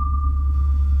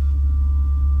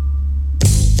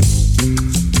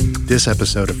 This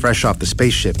episode of Fresh Off the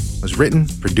Spaceship was written,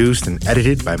 produced, and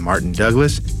edited by Martin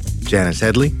Douglas, Janice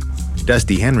Headley,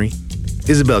 Dusty Henry,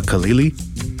 Isabel Khalili,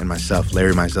 and myself,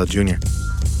 Larry Mizell Jr.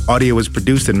 Audio was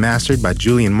produced and mastered by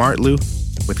Julian Martlew,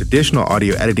 with additional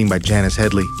audio editing by Janice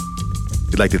Headley.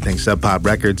 We'd like to thank Sub Pop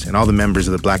Records and all the members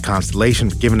of the Black Constellation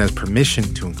for giving us permission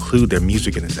to include their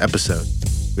music in this episode.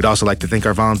 We'd also like to thank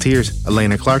our volunteers,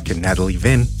 Elena Clark and Natalie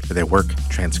Vinn, for their work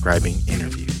transcribing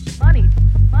interviews. Money.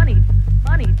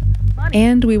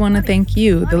 And we want to thank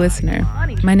you, the listener.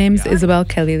 My name's Isabel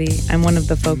Khalili. I'm one of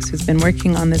the folks who's been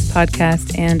working on this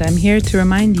podcast, and I'm here to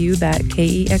remind you that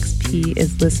KEXP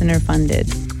is listener funded.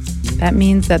 That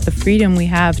means that the freedom we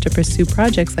have to pursue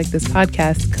projects like this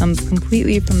podcast comes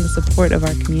completely from the support of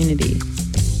our community.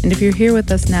 And if you're here with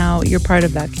us now, you're part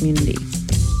of that community.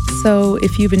 So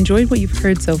if you've enjoyed what you've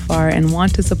heard so far and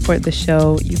want to support the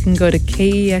show, you can go to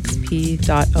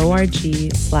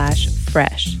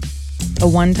kexp.org/fresh. A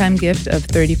one-time gift of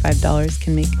 $35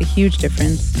 can make a huge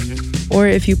difference. Or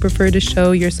if you prefer to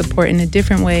show your support in a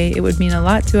different way, it would mean a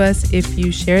lot to us if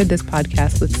you shared this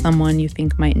podcast with someone you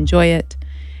think might enjoy it.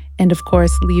 And of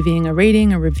course, leaving a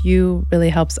rating, a review really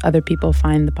helps other people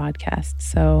find the podcast.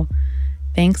 So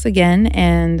thanks again,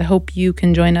 and hope you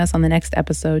can join us on the next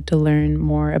episode to learn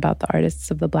more about the artists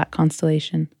of the Black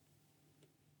Constellation.